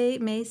Tuesday,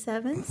 May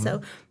 7th.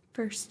 So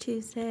first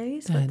Tuesday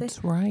is what That's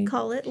they right.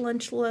 call it,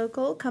 Lunch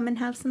Local. Come and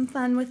have some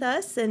fun with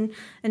us and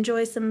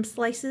enjoy some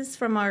slices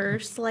from our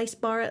slice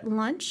bar at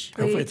lunch.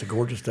 Hopefully it's a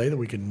gorgeous day that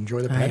we can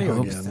enjoy the patio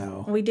hope again.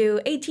 so. We do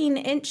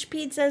 18-inch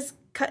pizzas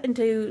cut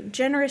into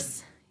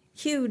generous,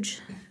 huge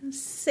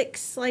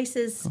 6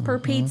 slices per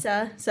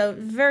pizza. So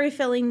very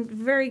filling,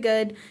 very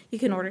good. You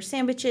can order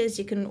sandwiches,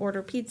 you can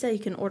order pizza, you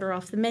can order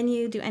off the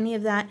menu, do any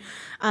of that.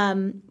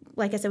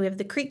 Like I said, we have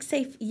the Creek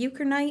Safe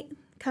Euchre Night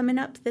coming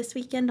up this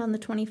weekend on the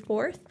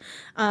 24th.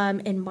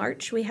 In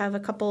March, we have a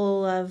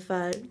couple of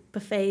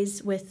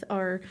buffets with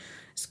our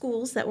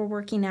schools that we're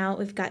working out.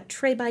 We've got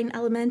Trebine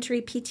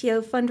Elementary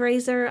PTO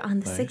fundraiser on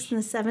the 6th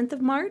and the 7th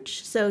of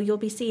March. So you'll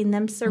be seeing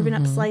them serving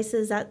up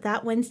slices at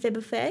that Wednesday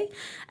buffet.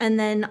 And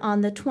then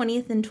on the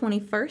 20th and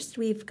 21st,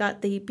 we've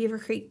got the Beaver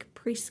Creek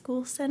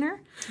Preschool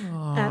Center.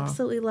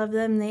 Absolutely love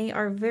them. They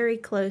are very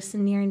close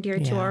and near and dear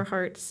to our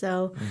hearts.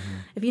 So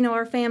if you know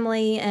our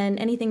family and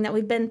anything that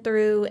we've been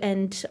through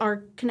and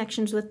our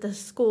connections with the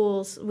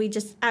schools, we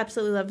just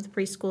absolutely love the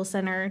Preschool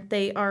Center.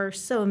 They are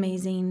so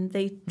amazing.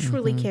 They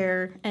truly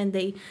care, and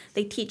they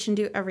teach and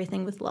do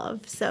everything with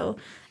love. So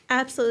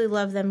absolutely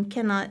love them.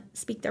 Cannot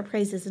speak their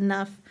praises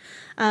enough.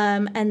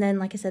 And then,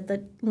 like I said,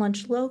 the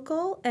Lunch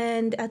Local.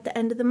 And at the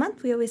end of the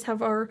month, we always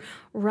have our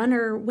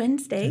Runner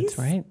Wednesdays. That's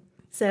right.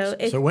 So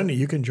Wendy,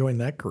 you can join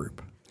that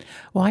group.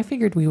 Well, I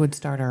figured we would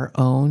start our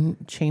own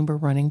chamber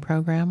running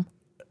program.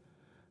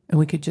 And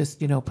we could just,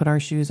 put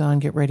our shoes on,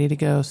 get ready to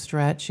go,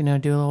 stretch, do a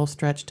little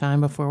stretch time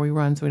before we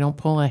run so we don't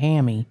pull a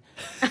hammy.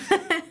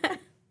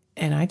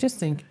 And I just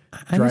think...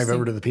 Drive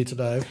over to the Pizza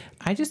Dive.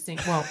 I just think,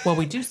 well,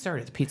 we do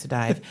start at the Pizza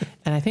Dive.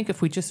 And I think if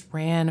we just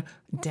ran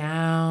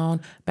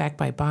down, back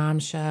by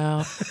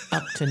Bombshell,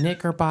 up to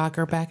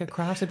Knickerbocker, back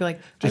across, I'd be like...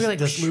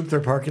 Just loop their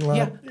parking lot.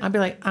 Yeah, I'd be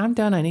like, I'm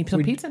done. I need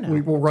some pizza now. We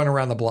will run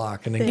around the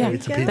block and then go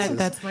eat some pizzas.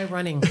 That's my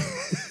running.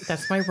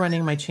 That's my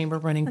running, my chamber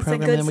running That's a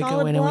program. good And then we go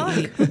solid in block.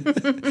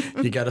 and we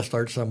eat. You got to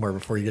start somewhere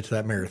before you get to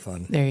that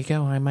marathon. There you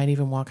go. I might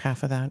even walk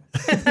half of that.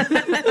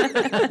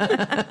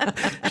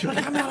 She's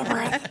like, I'm out of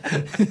breath.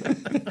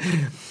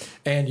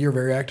 And you're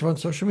very active on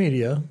social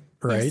media,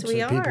 right? Yes, we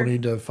so people are.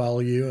 need to follow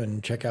you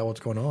and check out what's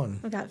going on.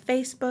 We've got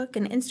Facebook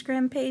and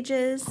Instagram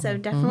pages, so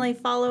definitely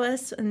follow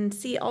us and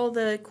see all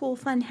the cool,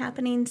 fun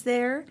happenings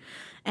there.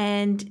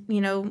 And,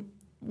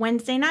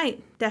 Wednesday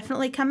night,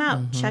 definitely come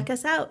out. Check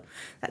us out.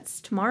 That's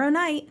tomorrow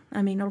night.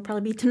 I mean, it'll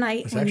probably be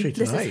tonight. It's actually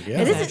tonight,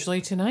 yeah. It It's is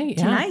actually tonight.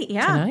 Yeah. Tonight,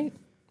 yeah. Tonight.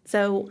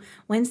 So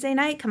Wednesday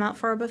night, come out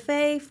for our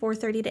buffet,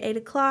 4:30 to 8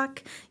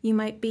 o'clock. You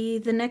might be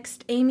the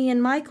next Amy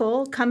and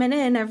Michael coming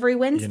in every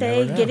Wednesday,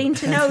 never know. getting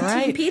to know That's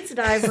Team right. Pizza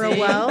Dive real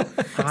well.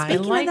 I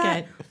Speaking like of that,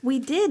 it. we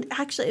did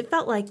actually. It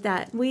felt like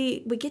that. We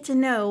get to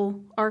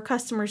know our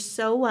customers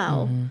so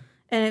well.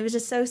 And it was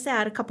just so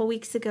sad. A couple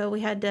weeks ago,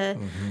 we had to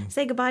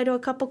say goodbye to a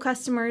couple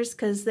customers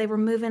because they were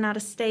moving out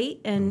of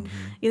state. And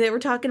they were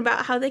talking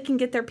about how they can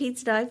get their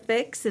Pizza Dive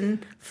fix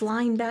and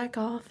flying back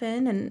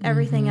often and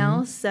everything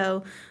else.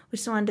 So we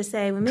just wanted to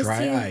say we missed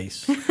Dry you.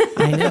 ice.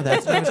 I know.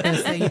 That's what I was going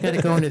to say. You got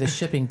to go into the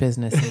shipping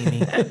business,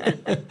 Amy.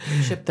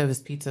 Ship those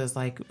pizzas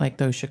like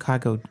those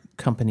Chicago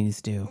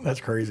companies do. That's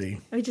crazy.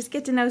 We just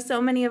get to know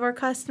so many of our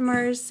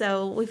customers.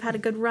 So we've had a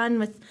good run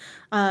with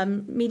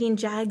meeting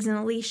Jags and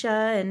Alicia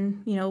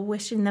and,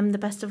 wishing them the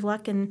best of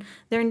luck in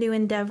their new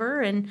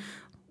endeavor. And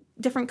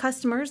different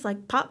customers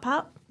like Pop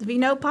Pop. If you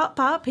know Pop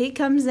Pop, he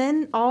comes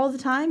in all the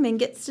time and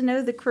gets to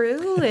know the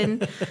crew.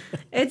 And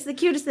it's the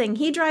cutest thing.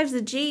 He drives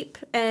a Jeep.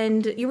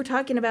 And you were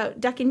talking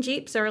about ducking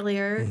Jeeps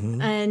earlier.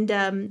 Mm-hmm.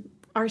 And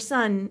our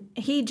son,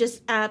 he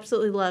just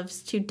absolutely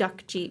loves to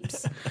duck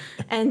Jeeps.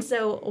 And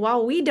so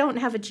while we don't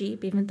have a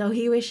Jeep, even though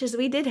he wishes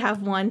we did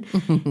have one,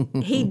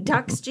 he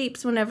ducks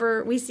Jeeps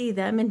whenever we see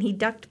them, and he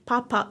ducked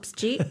Pop Pop's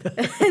Jeep.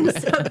 And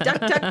so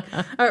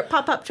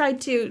Pop Pop tried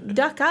to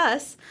duck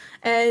us,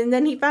 and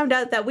then he found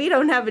out that we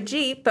don't have a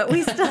Jeep, but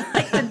we still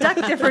like to duck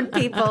different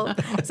people.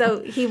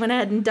 So he went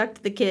ahead and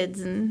ducked the kids,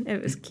 and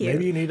it was cute.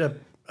 Maybe you need a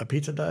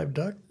pizza dive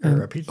duck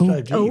or a pizza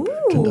dive Jeep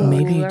to duck.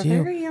 Maybe you our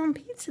do. very own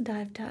pizza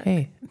dive duck.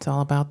 Hey, it's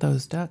all about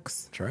those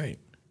ducks. That's right.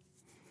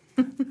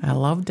 I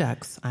love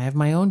ducks. I have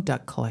my own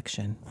duck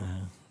collection.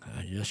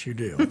 Yes, you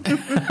do.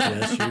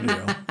 Yes, you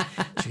do.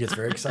 She gets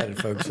very excited,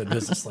 folks, at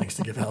Business Links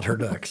to give out her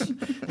ducks.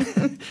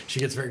 She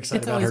gets very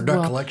excited about her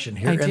duck collection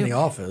here in the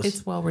office.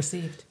 It's well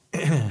received.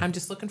 I'm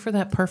just looking for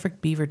that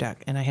perfect beaver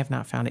duck, and I have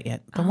not found it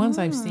yet. The ones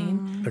I've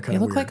seen, they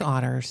look like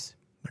otters.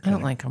 I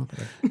don't like them.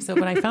 So,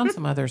 but I found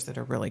some others that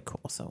are really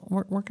cool. So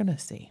we're going to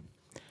see.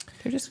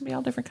 They're just going to be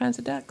all different kinds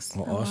of ducks.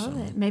 Well, awesome. I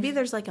love it. Maybe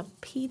there's like a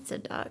pizza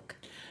duck,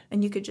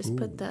 and you could just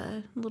put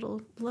the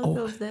little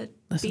logo of the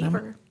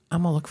beaver.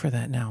 I'm going to look for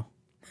that now.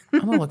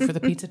 I'm going to look for the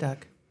pizza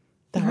duck.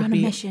 That would on a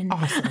be mission.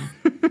 awesome.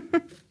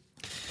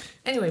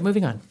 Anyway,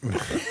 moving on.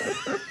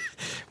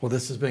 Well,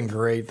 this has been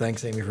great.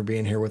 Thanks, Amy, for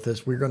being here with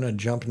us. We're going to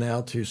jump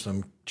now to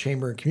some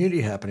chamber and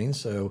community happenings.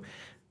 So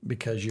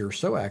because you're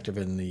so active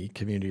in the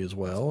community as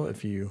well,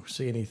 if you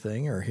see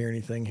anything or hear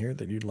anything here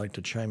that you'd like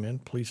to chime in,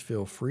 please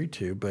feel free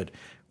to. But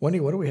Wendy,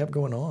 what do we have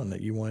going on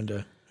that you wanted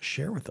to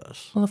share with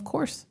us? Well, of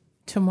course,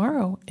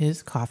 tomorrow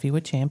is Coffee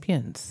with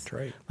Champions. That's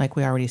right. Like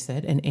we already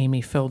said, and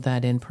Amy filled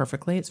that in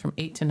perfectly. It's from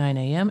 8 to 9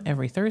 a.m.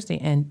 every Thursday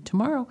and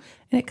tomorrow.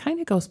 And it kind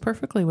of goes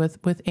perfectly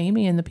with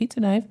Amy and the Pizza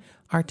Dive.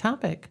 Our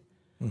topic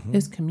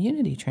is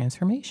community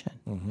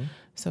transformation.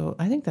 So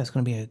I think that's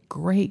going to be a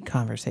great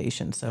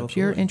conversation. So if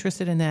you're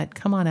interested in that,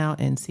 come on out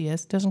and see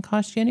us. It doesn't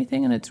cost you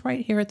anything, and it's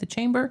right here at the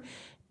Chamber,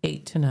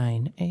 8 to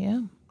 9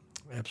 a.m.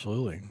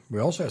 Absolutely. We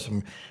also have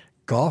some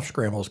golf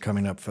scrambles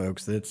coming up,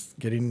 folks. It's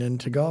getting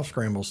into golf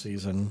scramble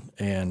season,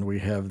 and we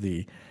have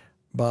the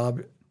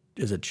Bob,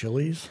 is it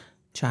Chili's?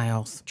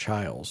 Childs.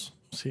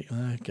 See,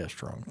 I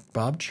guessed wrong.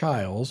 Bob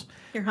Childs.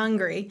 You're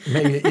hungry.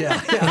 Maybe,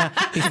 yeah.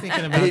 He's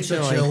thinking about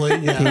Pizza chili.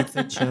 Yeah.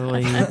 Pizza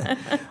chili.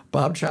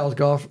 Bob Childs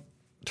Golf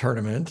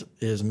Tournament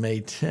is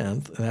May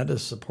 10th, and that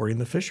is supporting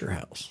the Fisher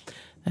House.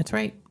 That's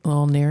right. A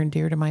little near and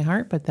dear to my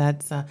heart, but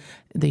that's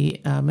the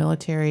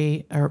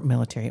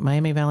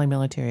Miami Valley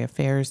Military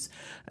Affairs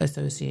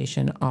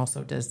Association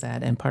also does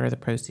that, and part of the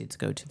proceeds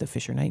go to the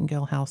Fisher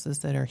Nightingale houses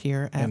that are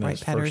here at And Wright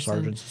that's First Patterson.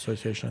 Sergeants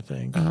Association, I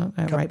think.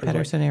 At Wright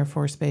Patterson Air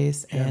Force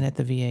Base and at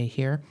the VA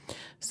here.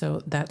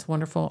 So that's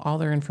wonderful. All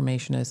their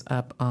information is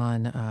up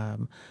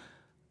on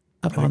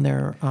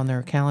on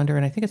their calendar,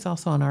 and I think it's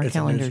also on our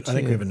calendar too. I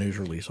think we have a news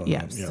release on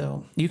that. Yeah,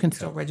 so you can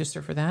still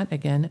register for that.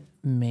 Again,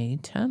 May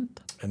 10th.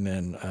 And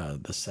then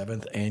the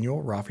 7th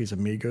annual Rafi's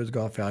Amigos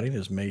Golf Outing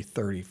is May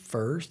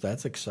 31st.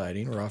 That's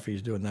exciting.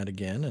 Rafi's doing that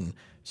again and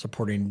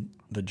supporting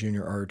the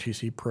junior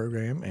ROTC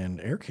program and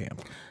Air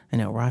Camp. I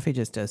know Rafi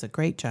just does a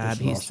great job.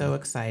 He's so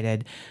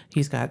excited.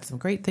 He's got some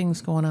great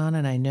things going on,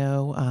 and I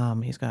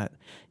know he's got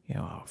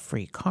a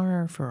free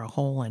car for a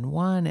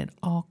hole-in-one and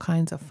all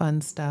kinds of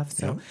fun stuff.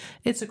 So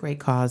it's a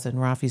great cause, and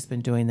Rafi's been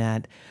doing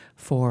that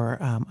for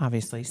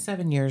obviously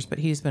 7 years, but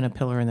he's been a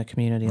pillar in the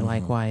community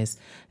likewise,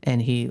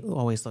 and he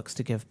always looks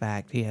to give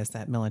back. He has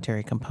that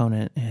military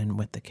component and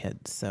with the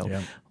kids.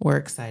 So we're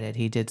excited.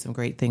 He did some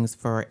great things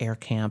for Air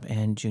Camp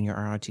and Junior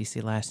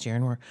ROTC last year,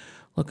 and we're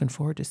looking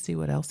forward to see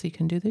what else he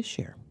can do this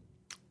year.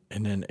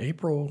 And then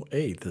April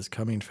 8th is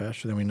coming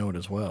faster than we know it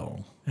as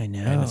well. I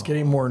know. And it's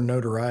getting more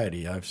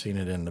notoriety. I've seen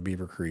it in the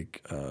Beaver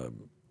Creek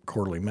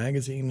Quarterly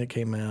Magazine that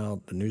came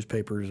out, the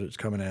newspapers that's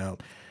coming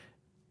out.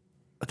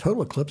 A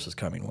total eclipse is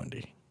coming,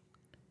 Wendy.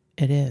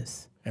 It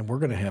is. And we're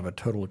going to have a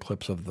total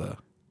eclipse of the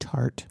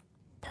Tart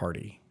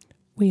party.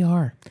 We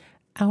are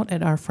out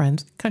at our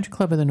friends Country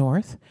Club of the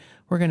North.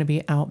 We're going to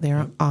be out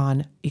there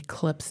on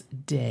Eclipse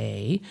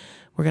Day.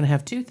 We're going to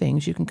have two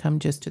things. You can come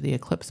just to the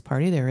Eclipse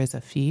party. There is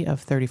a fee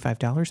of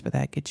 $35, but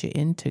that gets you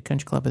into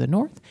Country Club of the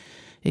North.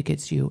 It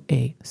gets you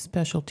a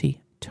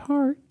specialty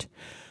tart,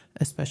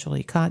 a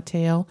specialty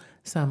cocktail,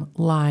 some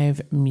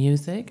live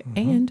music,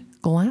 and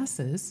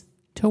glasses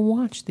to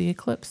watch the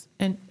eclipse.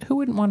 And who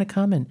wouldn't want to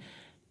come and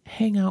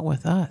hang out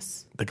with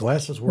us The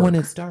glasses work. when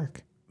it's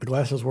dark? The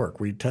glasses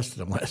work. We tested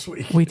them last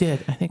week. We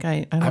did. I think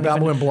I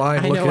went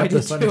blind looking I at the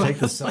did sun too. to take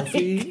the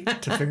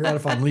selfie to figure out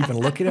if I'm even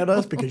looking at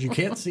us because you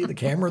can't see the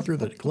camera through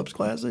the eclipse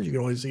glasses. You can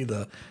only see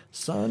the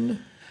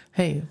sun.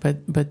 Hey,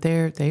 but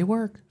they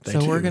work. They So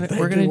do. we're They gonna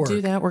do do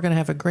work. that. We're gonna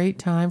have a great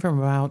time from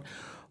about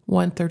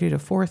 1:30 to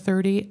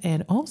 4:30.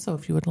 And also,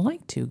 if you would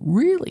like to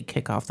really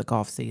kick off the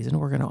golf season,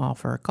 we're going to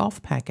offer a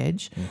golf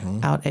package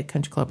out at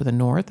Country Club of the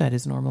North. That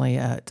is normally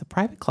it's a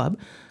private club,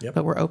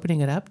 but we're opening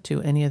it up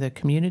to any of the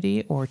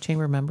community or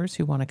chamber members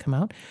who want to come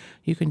out.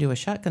 You can do a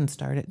shotgun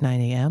start at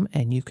 9 a.m.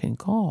 and you can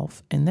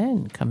golf and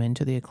then come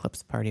into the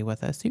Eclipse party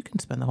with us. You can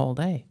spend the whole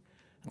day.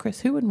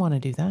 Chris, who would want to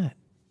do that?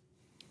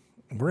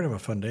 We're going to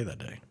have a fun day that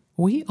day.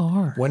 We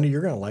are. Wendy,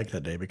 you're going to like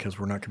that day because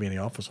we're not going to be in the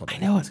office all day. I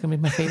know. It's going to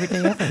be my favorite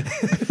day ever.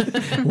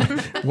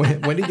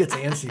 Wendy gets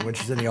antsy when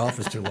she's in the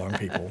office too long,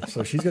 people.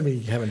 So she's going to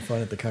be having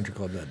fun at the country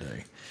club that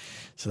day.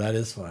 So that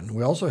is fun.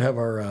 We also have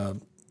our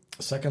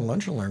second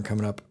Lunch and Learn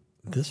coming up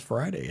this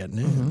Friday at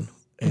noon.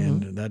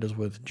 And that is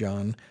with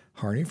John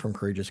Harney from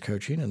Courageous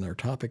Coaching. And their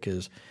topic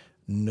is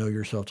Know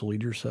Yourself to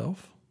Lead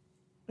Yourself.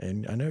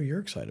 And I know you're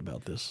excited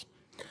about this.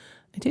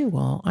 I do.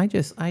 Well, I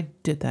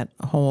did that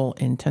whole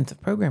intensive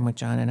program with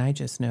John, and I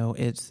just know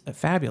it's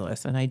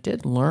fabulous. And I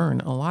did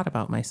learn a lot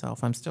about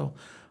myself. I'm still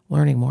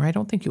learning more. I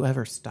don't think you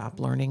ever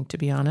stop learning, to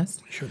be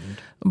honest. Shouldn't.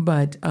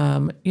 But,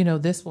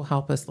 this will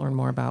help us learn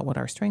more about what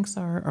our strengths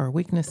are, our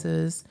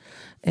weaknesses,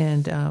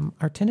 and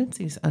our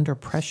tendencies under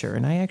pressure.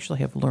 And I actually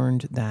have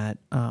learned that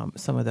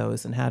some of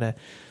those and how to,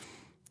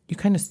 you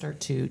kind of start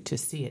to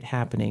see it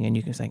happening. And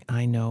you can say,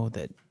 I know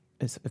that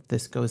if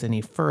this goes any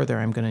further,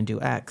 I'm going to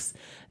do X.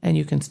 And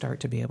you can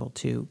start to be able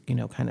to,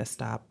 kind of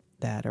stop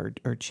that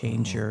or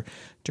change your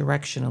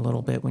direction a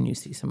little bit when you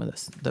see some of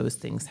those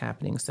things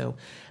happening. So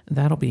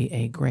that'll be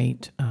a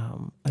great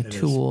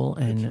tool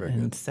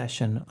and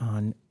session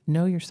on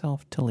Know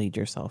Yourself to Lead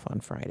Yourself on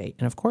Friday.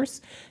 And of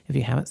course, if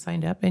you haven't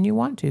signed up and you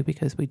want to,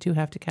 because we do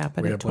have to cap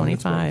it at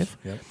 25,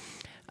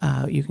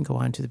 you can go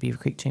on to the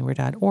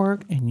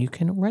beavercreekchamber.org and you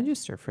can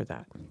register for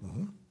that.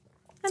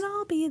 And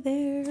I'll be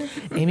there.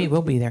 Amy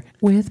will be there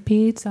with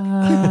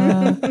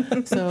pizza.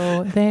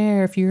 So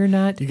there, if you're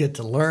not... You get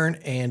to learn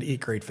and eat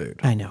great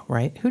food. I know,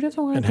 right? Who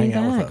doesn't want to do hang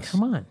out that? with us.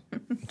 Come on.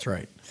 That's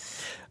right.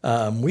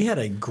 We had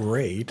a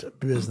great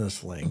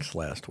business links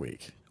last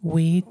week.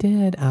 We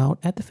did out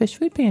at the Fish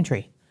Food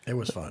Pantry. It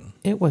was fun.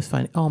 It was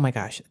fun. Oh my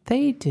gosh.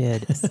 They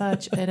did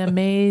such an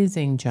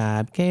amazing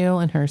job. Gail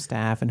and her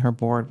staff and her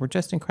board were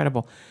just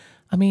incredible.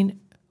 I mean,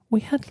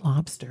 we had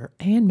lobster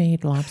and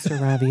made lobster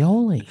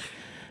ravioli.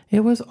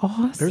 It was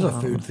awesome. There's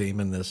a food theme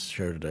in this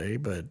show today,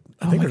 but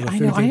I think there's a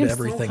food theme to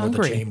everything with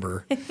the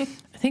chamber. I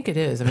think it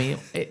is. I mean,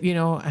 you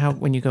know how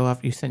when you go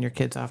off, you send your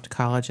kids off to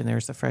college and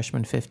there's the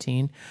freshman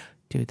 15?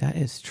 Dude, that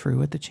is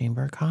true at the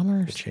Chamber of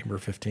Commerce. The Chamber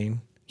 15?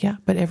 Yeah,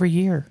 but every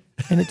year.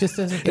 And it just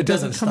doesn't, it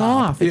doesn't come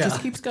off. It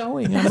just keeps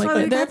going. That's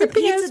why we got the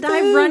Pizza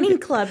Dive Running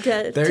Club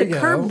to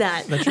curb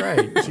that. That's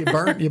right.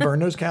 So you burn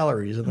those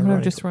calories in the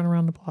running. Just run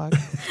around the block.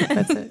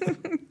 That's it.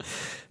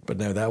 But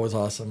no, that was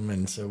awesome.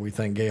 And so we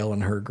thank Gail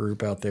and her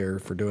group out there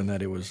for doing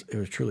that. It was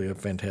truly a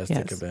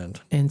fantastic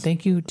event. And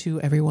thank you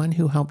to everyone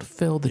who helped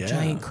fill the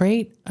giant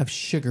crate of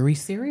sugary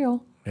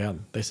cereal. Yeah,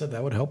 they said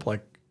that would help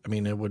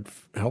it would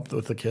help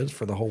with the kids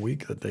for the whole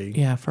week that they...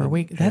 Yeah, for a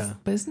week.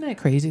 But isn't that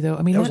crazy, though?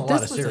 I mean, that was a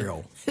lot of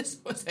cereal. This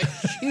was a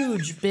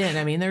huge bin.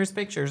 I mean, there's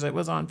pictures. It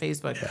was on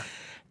Facebook. Yeah.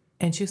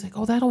 And she was like,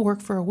 oh, that'll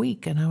work for a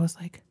week. And I was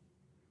like...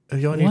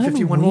 You only need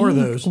 51 more of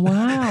those.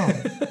 Wow.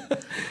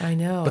 I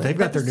know. But they've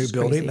got their new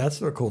building. Crazy. That's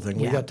the cool thing.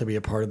 Yeah. We got to be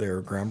a part of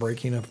their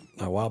groundbreaking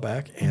a while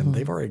back, and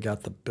they've already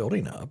got the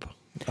building up.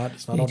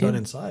 It's not all done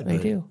inside. They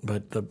do.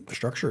 But the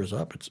structure is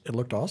up. It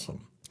looked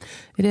awesome.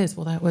 It is.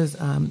 Well, that was,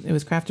 it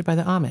was crafted by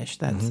the Amish.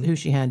 That's who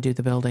she had do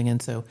the building. And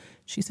so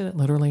she said it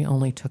literally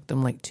only took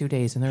them like 2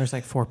 days and there was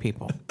like 4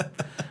 people.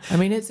 I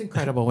mean, it's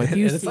incredible.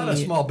 It's not a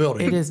small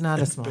building. It is not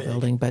a small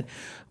building, but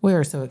we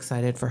are so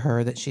excited for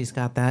her that she's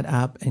got that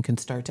up and can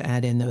start to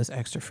add in those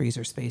extra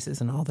freezer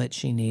spaces and all that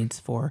she needs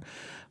for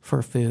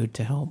food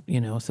to help,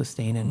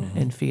 sustain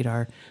and feed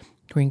our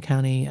Greene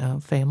County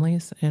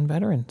families and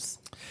veterans.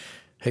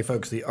 Hey,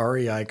 folks, the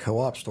REI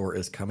Co-op store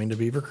is coming to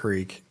Beaver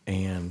Creek,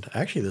 and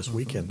actually this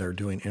weekend they're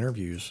doing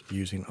interviews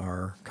using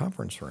our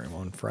conference room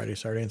on Friday,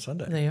 Saturday, and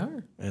Sunday. They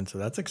are. And so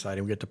that's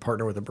exciting. We get to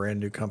partner with a brand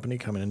new company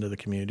coming into the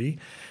community,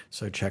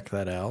 so check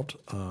that out.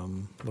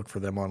 Look for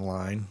them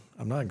online.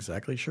 I'm not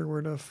exactly sure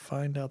where to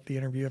find out the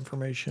interview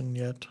information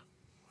yet.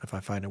 If I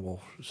find it,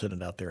 we'll send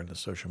it out there in the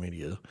social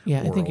media.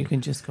 Yeah, world. I think you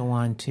can just go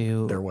on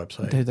to their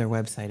website. Their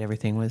website.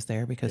 Everything was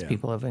there because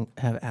people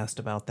have asked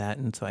about that,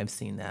 and so I've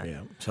seen that. Yeah,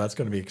 so that's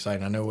going to be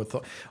exciting. I know with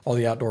all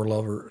the outdoor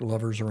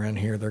lovers around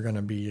here, they're going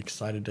to be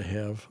excited to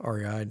have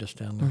REI just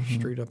down the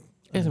street up.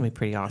 It's going to be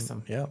pretty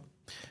awesome. Yeah.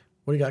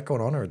 What do you got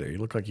going on over there? You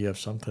look like you have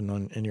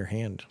something in your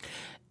hand.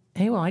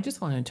 Hey, well, I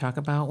just wanted to talk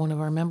about one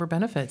of our member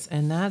benefits,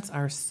 and that's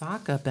our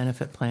SACA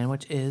benefit plan,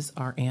 which is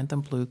our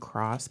Anthem Blue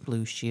Cross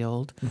Blue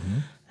Shield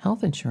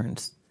health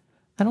insurance.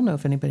 I don't know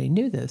if anybody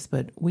knew this,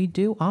 but we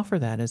do offer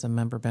that as a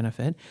member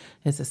benefit.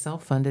 It's a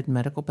self-funded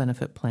medical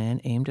benefit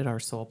plan aimed at our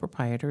sole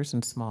proprietors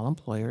and small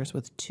employers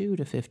with 2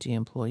 to 50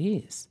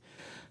 employees.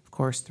 Of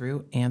course,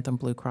 through Anthem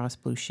Blue Cross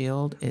Blue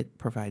Shield, it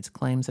provides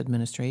claims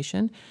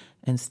administration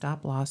and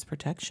stop-loss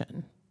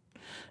protection.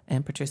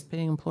 And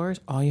participating employers,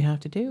 all you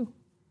have to do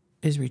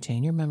is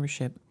retain your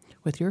membership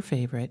with your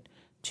favorite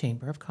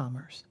Chamber of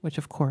Commerce, which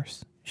of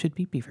course should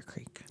be Beaver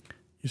Creek.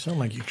 You sound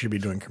like you should be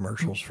doing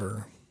commercials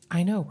for.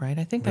 I know, right?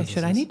 I think I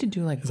should. I need to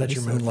do like Is that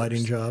your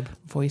moonlighting job?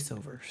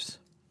 Voiceovers.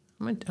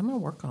 I'm gonna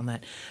work on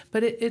that.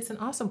 But it's an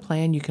awesome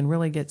plan. You can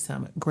really get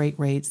some great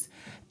rates,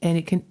 and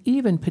it can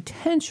even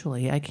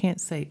potentially, I can't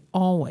say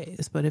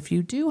always, but if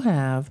you do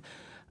have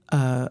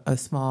a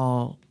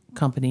small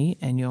company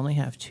and you only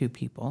have 2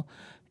 people,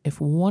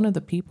 if one of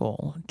the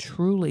people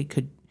truly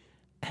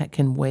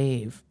can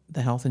waive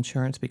the health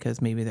insurance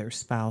because maybe their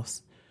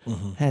spouse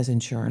has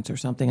insurance or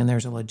something and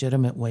there's a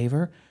legitimate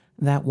waiver,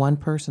 that one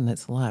person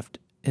that's left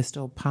is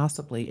still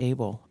possibly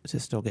able to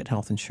still get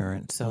health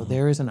insurance. So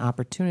there is an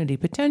opportunity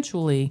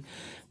potentially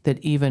that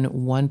even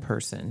one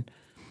person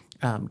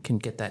can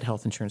get that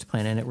health insurance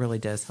plan, and it really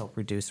does help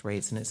reduce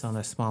rates, and it's on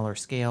a smaller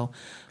scale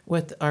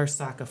with our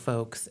SACA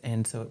folks,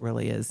 and so it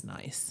really is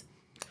nice.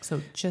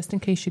 So just in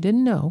case you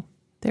didn't know,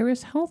 there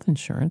is health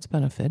insurance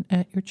benefit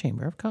at your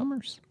Chamber of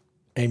Commerce.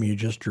 Amy, you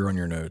just drew on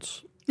your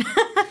notes.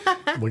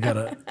 We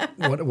gotta.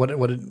 What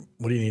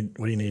do you need?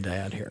 What do you need to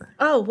add here?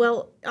 Oh,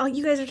 well,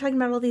 you guys are talking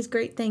about all these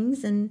great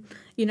things and,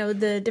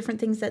 the different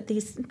things that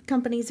these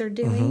companies are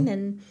doing.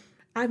 And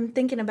I'm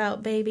thinking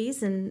about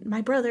babies, and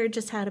my brother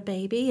just had a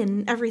baby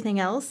and everything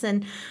else.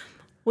 And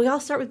we all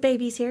start with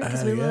babies here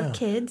because we love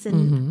kids.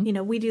 And,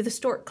 we do the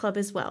Stork Club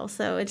as well.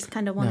 So I just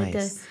kind of wanted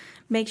to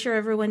make sure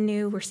everyone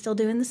knew we're still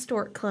doing the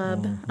Stork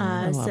Club.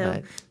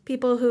 So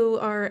people who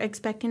are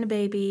expecting a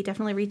baby,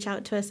 definitely reach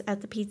out to us at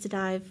the Pizza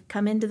Dive.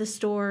 Come into the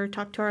store,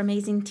 talk to our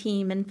amazing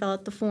team, and fill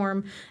out the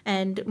form.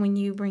 And when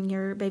you bring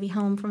your baby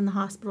home from the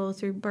hospital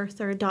through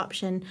birth or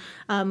adoption,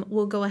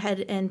 we'll go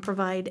ahead and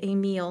provide a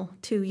meal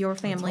to your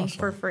family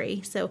for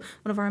free. So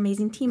one of our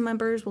amazing team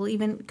members will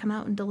even come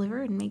out and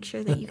deliver and make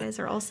sure that you guys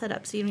are all set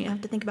up so you don't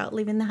have to think about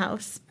leaving the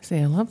house. See,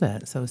 I love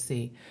that. So if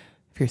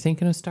you're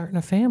thinking of starting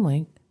a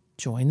family,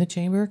 join the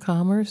Chamber of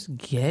Commerce,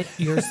 get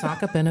your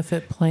SACA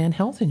benefit plan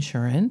health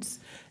insurance,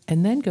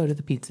 and then go to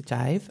the Pizza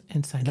Dive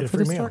and sign up for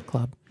the Stork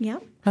Club.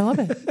 Yep. I love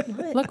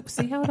it. Look,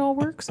 see how it all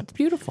works? It's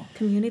beautiful.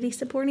 Community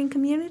supporting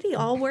community,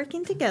 all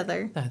working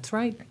together. That's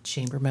right.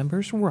 Chamber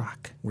members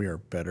rock. We are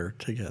better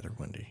together,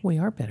 Wendy. We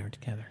are better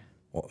together.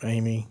 Well,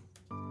 Amy,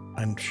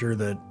 I'm sure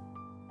that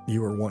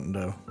you were wanting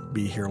to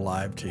be here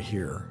live to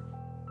hear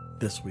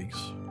this week's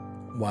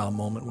Wow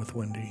Moment with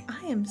Wendy.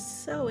 I am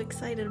so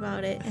excited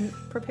about it and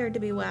prepared to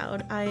be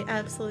wowed. I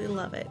absolutely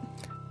love it.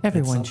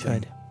 Everyone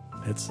should.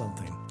 It's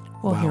something.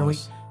 Well,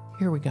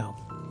 here we go.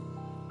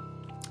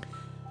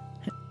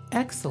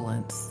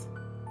 Excellence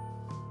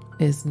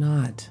is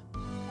not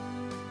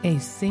a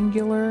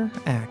singular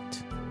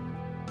act,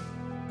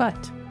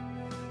 but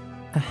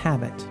a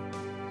habit.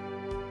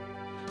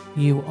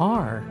 You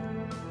are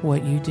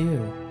what you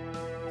do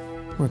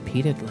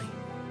repeatedly.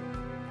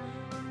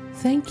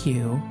 Thank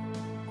you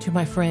to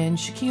my friend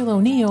Shaquille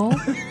O'Neal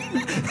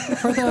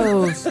for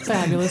those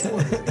fabulous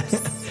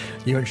words.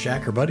 You and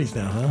Shaq are buddies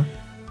now, huh?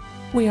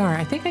 We are.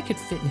 I think I could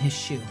fit in his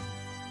shoe.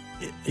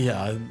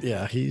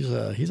 Yeah. He's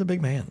a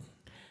big man.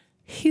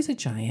 He's a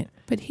giant,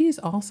 but he's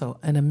also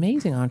an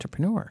amazing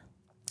entrepreneur.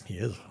 He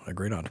is a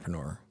great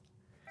entrepreneur.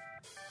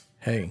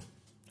 Hey.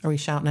 Are we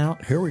shouting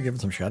out? Who are we giving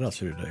some shout outs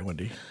to today,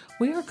 Wendy?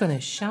 We are going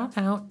to shout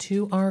out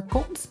to our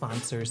gold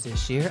sponsors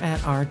this year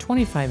at our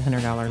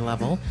 $2,500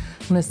 level.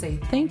 I'm going to say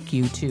thank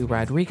you to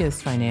Rodriguez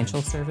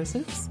Financial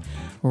Services,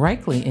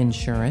 Reichly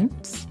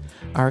Insurance,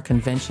 our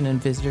Convention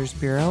and Visitors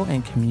Bureau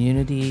and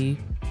Community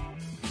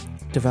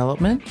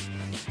Development,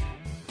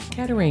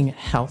 Kettering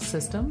Health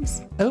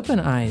Systems, Open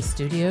Eyes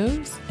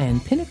Studios,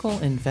 and Pinnacle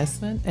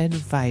Investment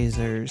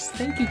Advisors.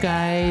 Thank you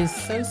guys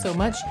so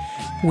much.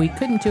 We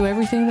couldn't do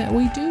everything that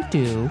we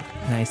do,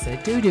 and I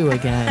said do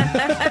again,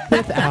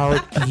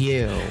 without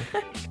you.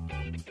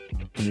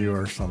 You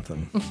are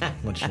something.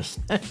 Let's just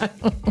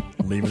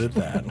leave it at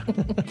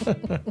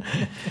that.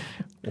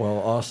 Well,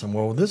 awesome.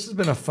 Well, this has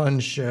been a fun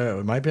show.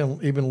 It might be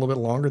even a little bit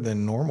longer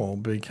than normal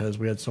because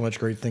we had so much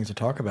great things to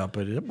talk about,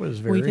 but it was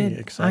very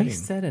exciting. I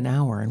said an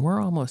hour, and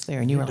we're almost there,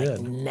 and you were like,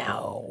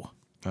 no.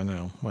 I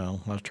know.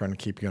 Well, I was trying to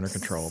keep you under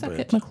control. Suck but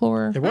it,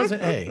 McClure. It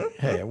wasn't, hey,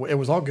 it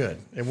was all good.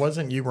 It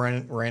wasn't you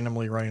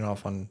randomly running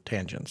off on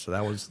tangents. So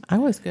that was... I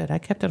was good. I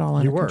kept it all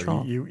under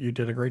control. You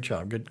did a great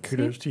job. Good.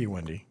 Kudos to you,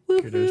 Wendy.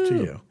 Woo-hoo. Kudos to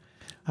you.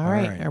 All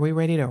right. Are we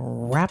ready to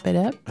wrap it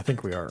up? I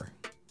think we are.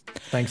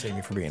 Thanks,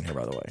 Amy, for being here,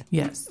 by the way.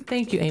 Yes.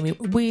 Thank you, Amy.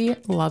 We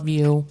love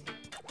you.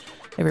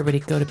 Everybody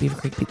go to Beaver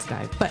Creek Pizza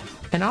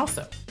Dive. And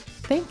also,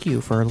 thank you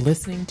for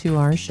listening to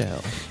our show.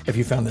 If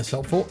you found this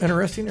helpful,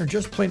 interesting, or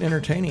just plain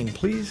entertaining,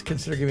 please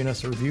consider giving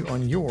us a review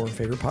on your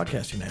favorite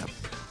podcasting app.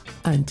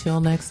 Until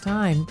next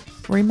time,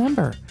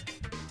 remember,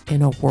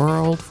 in a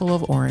world full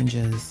of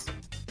oranges,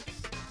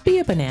 be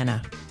a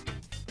banana.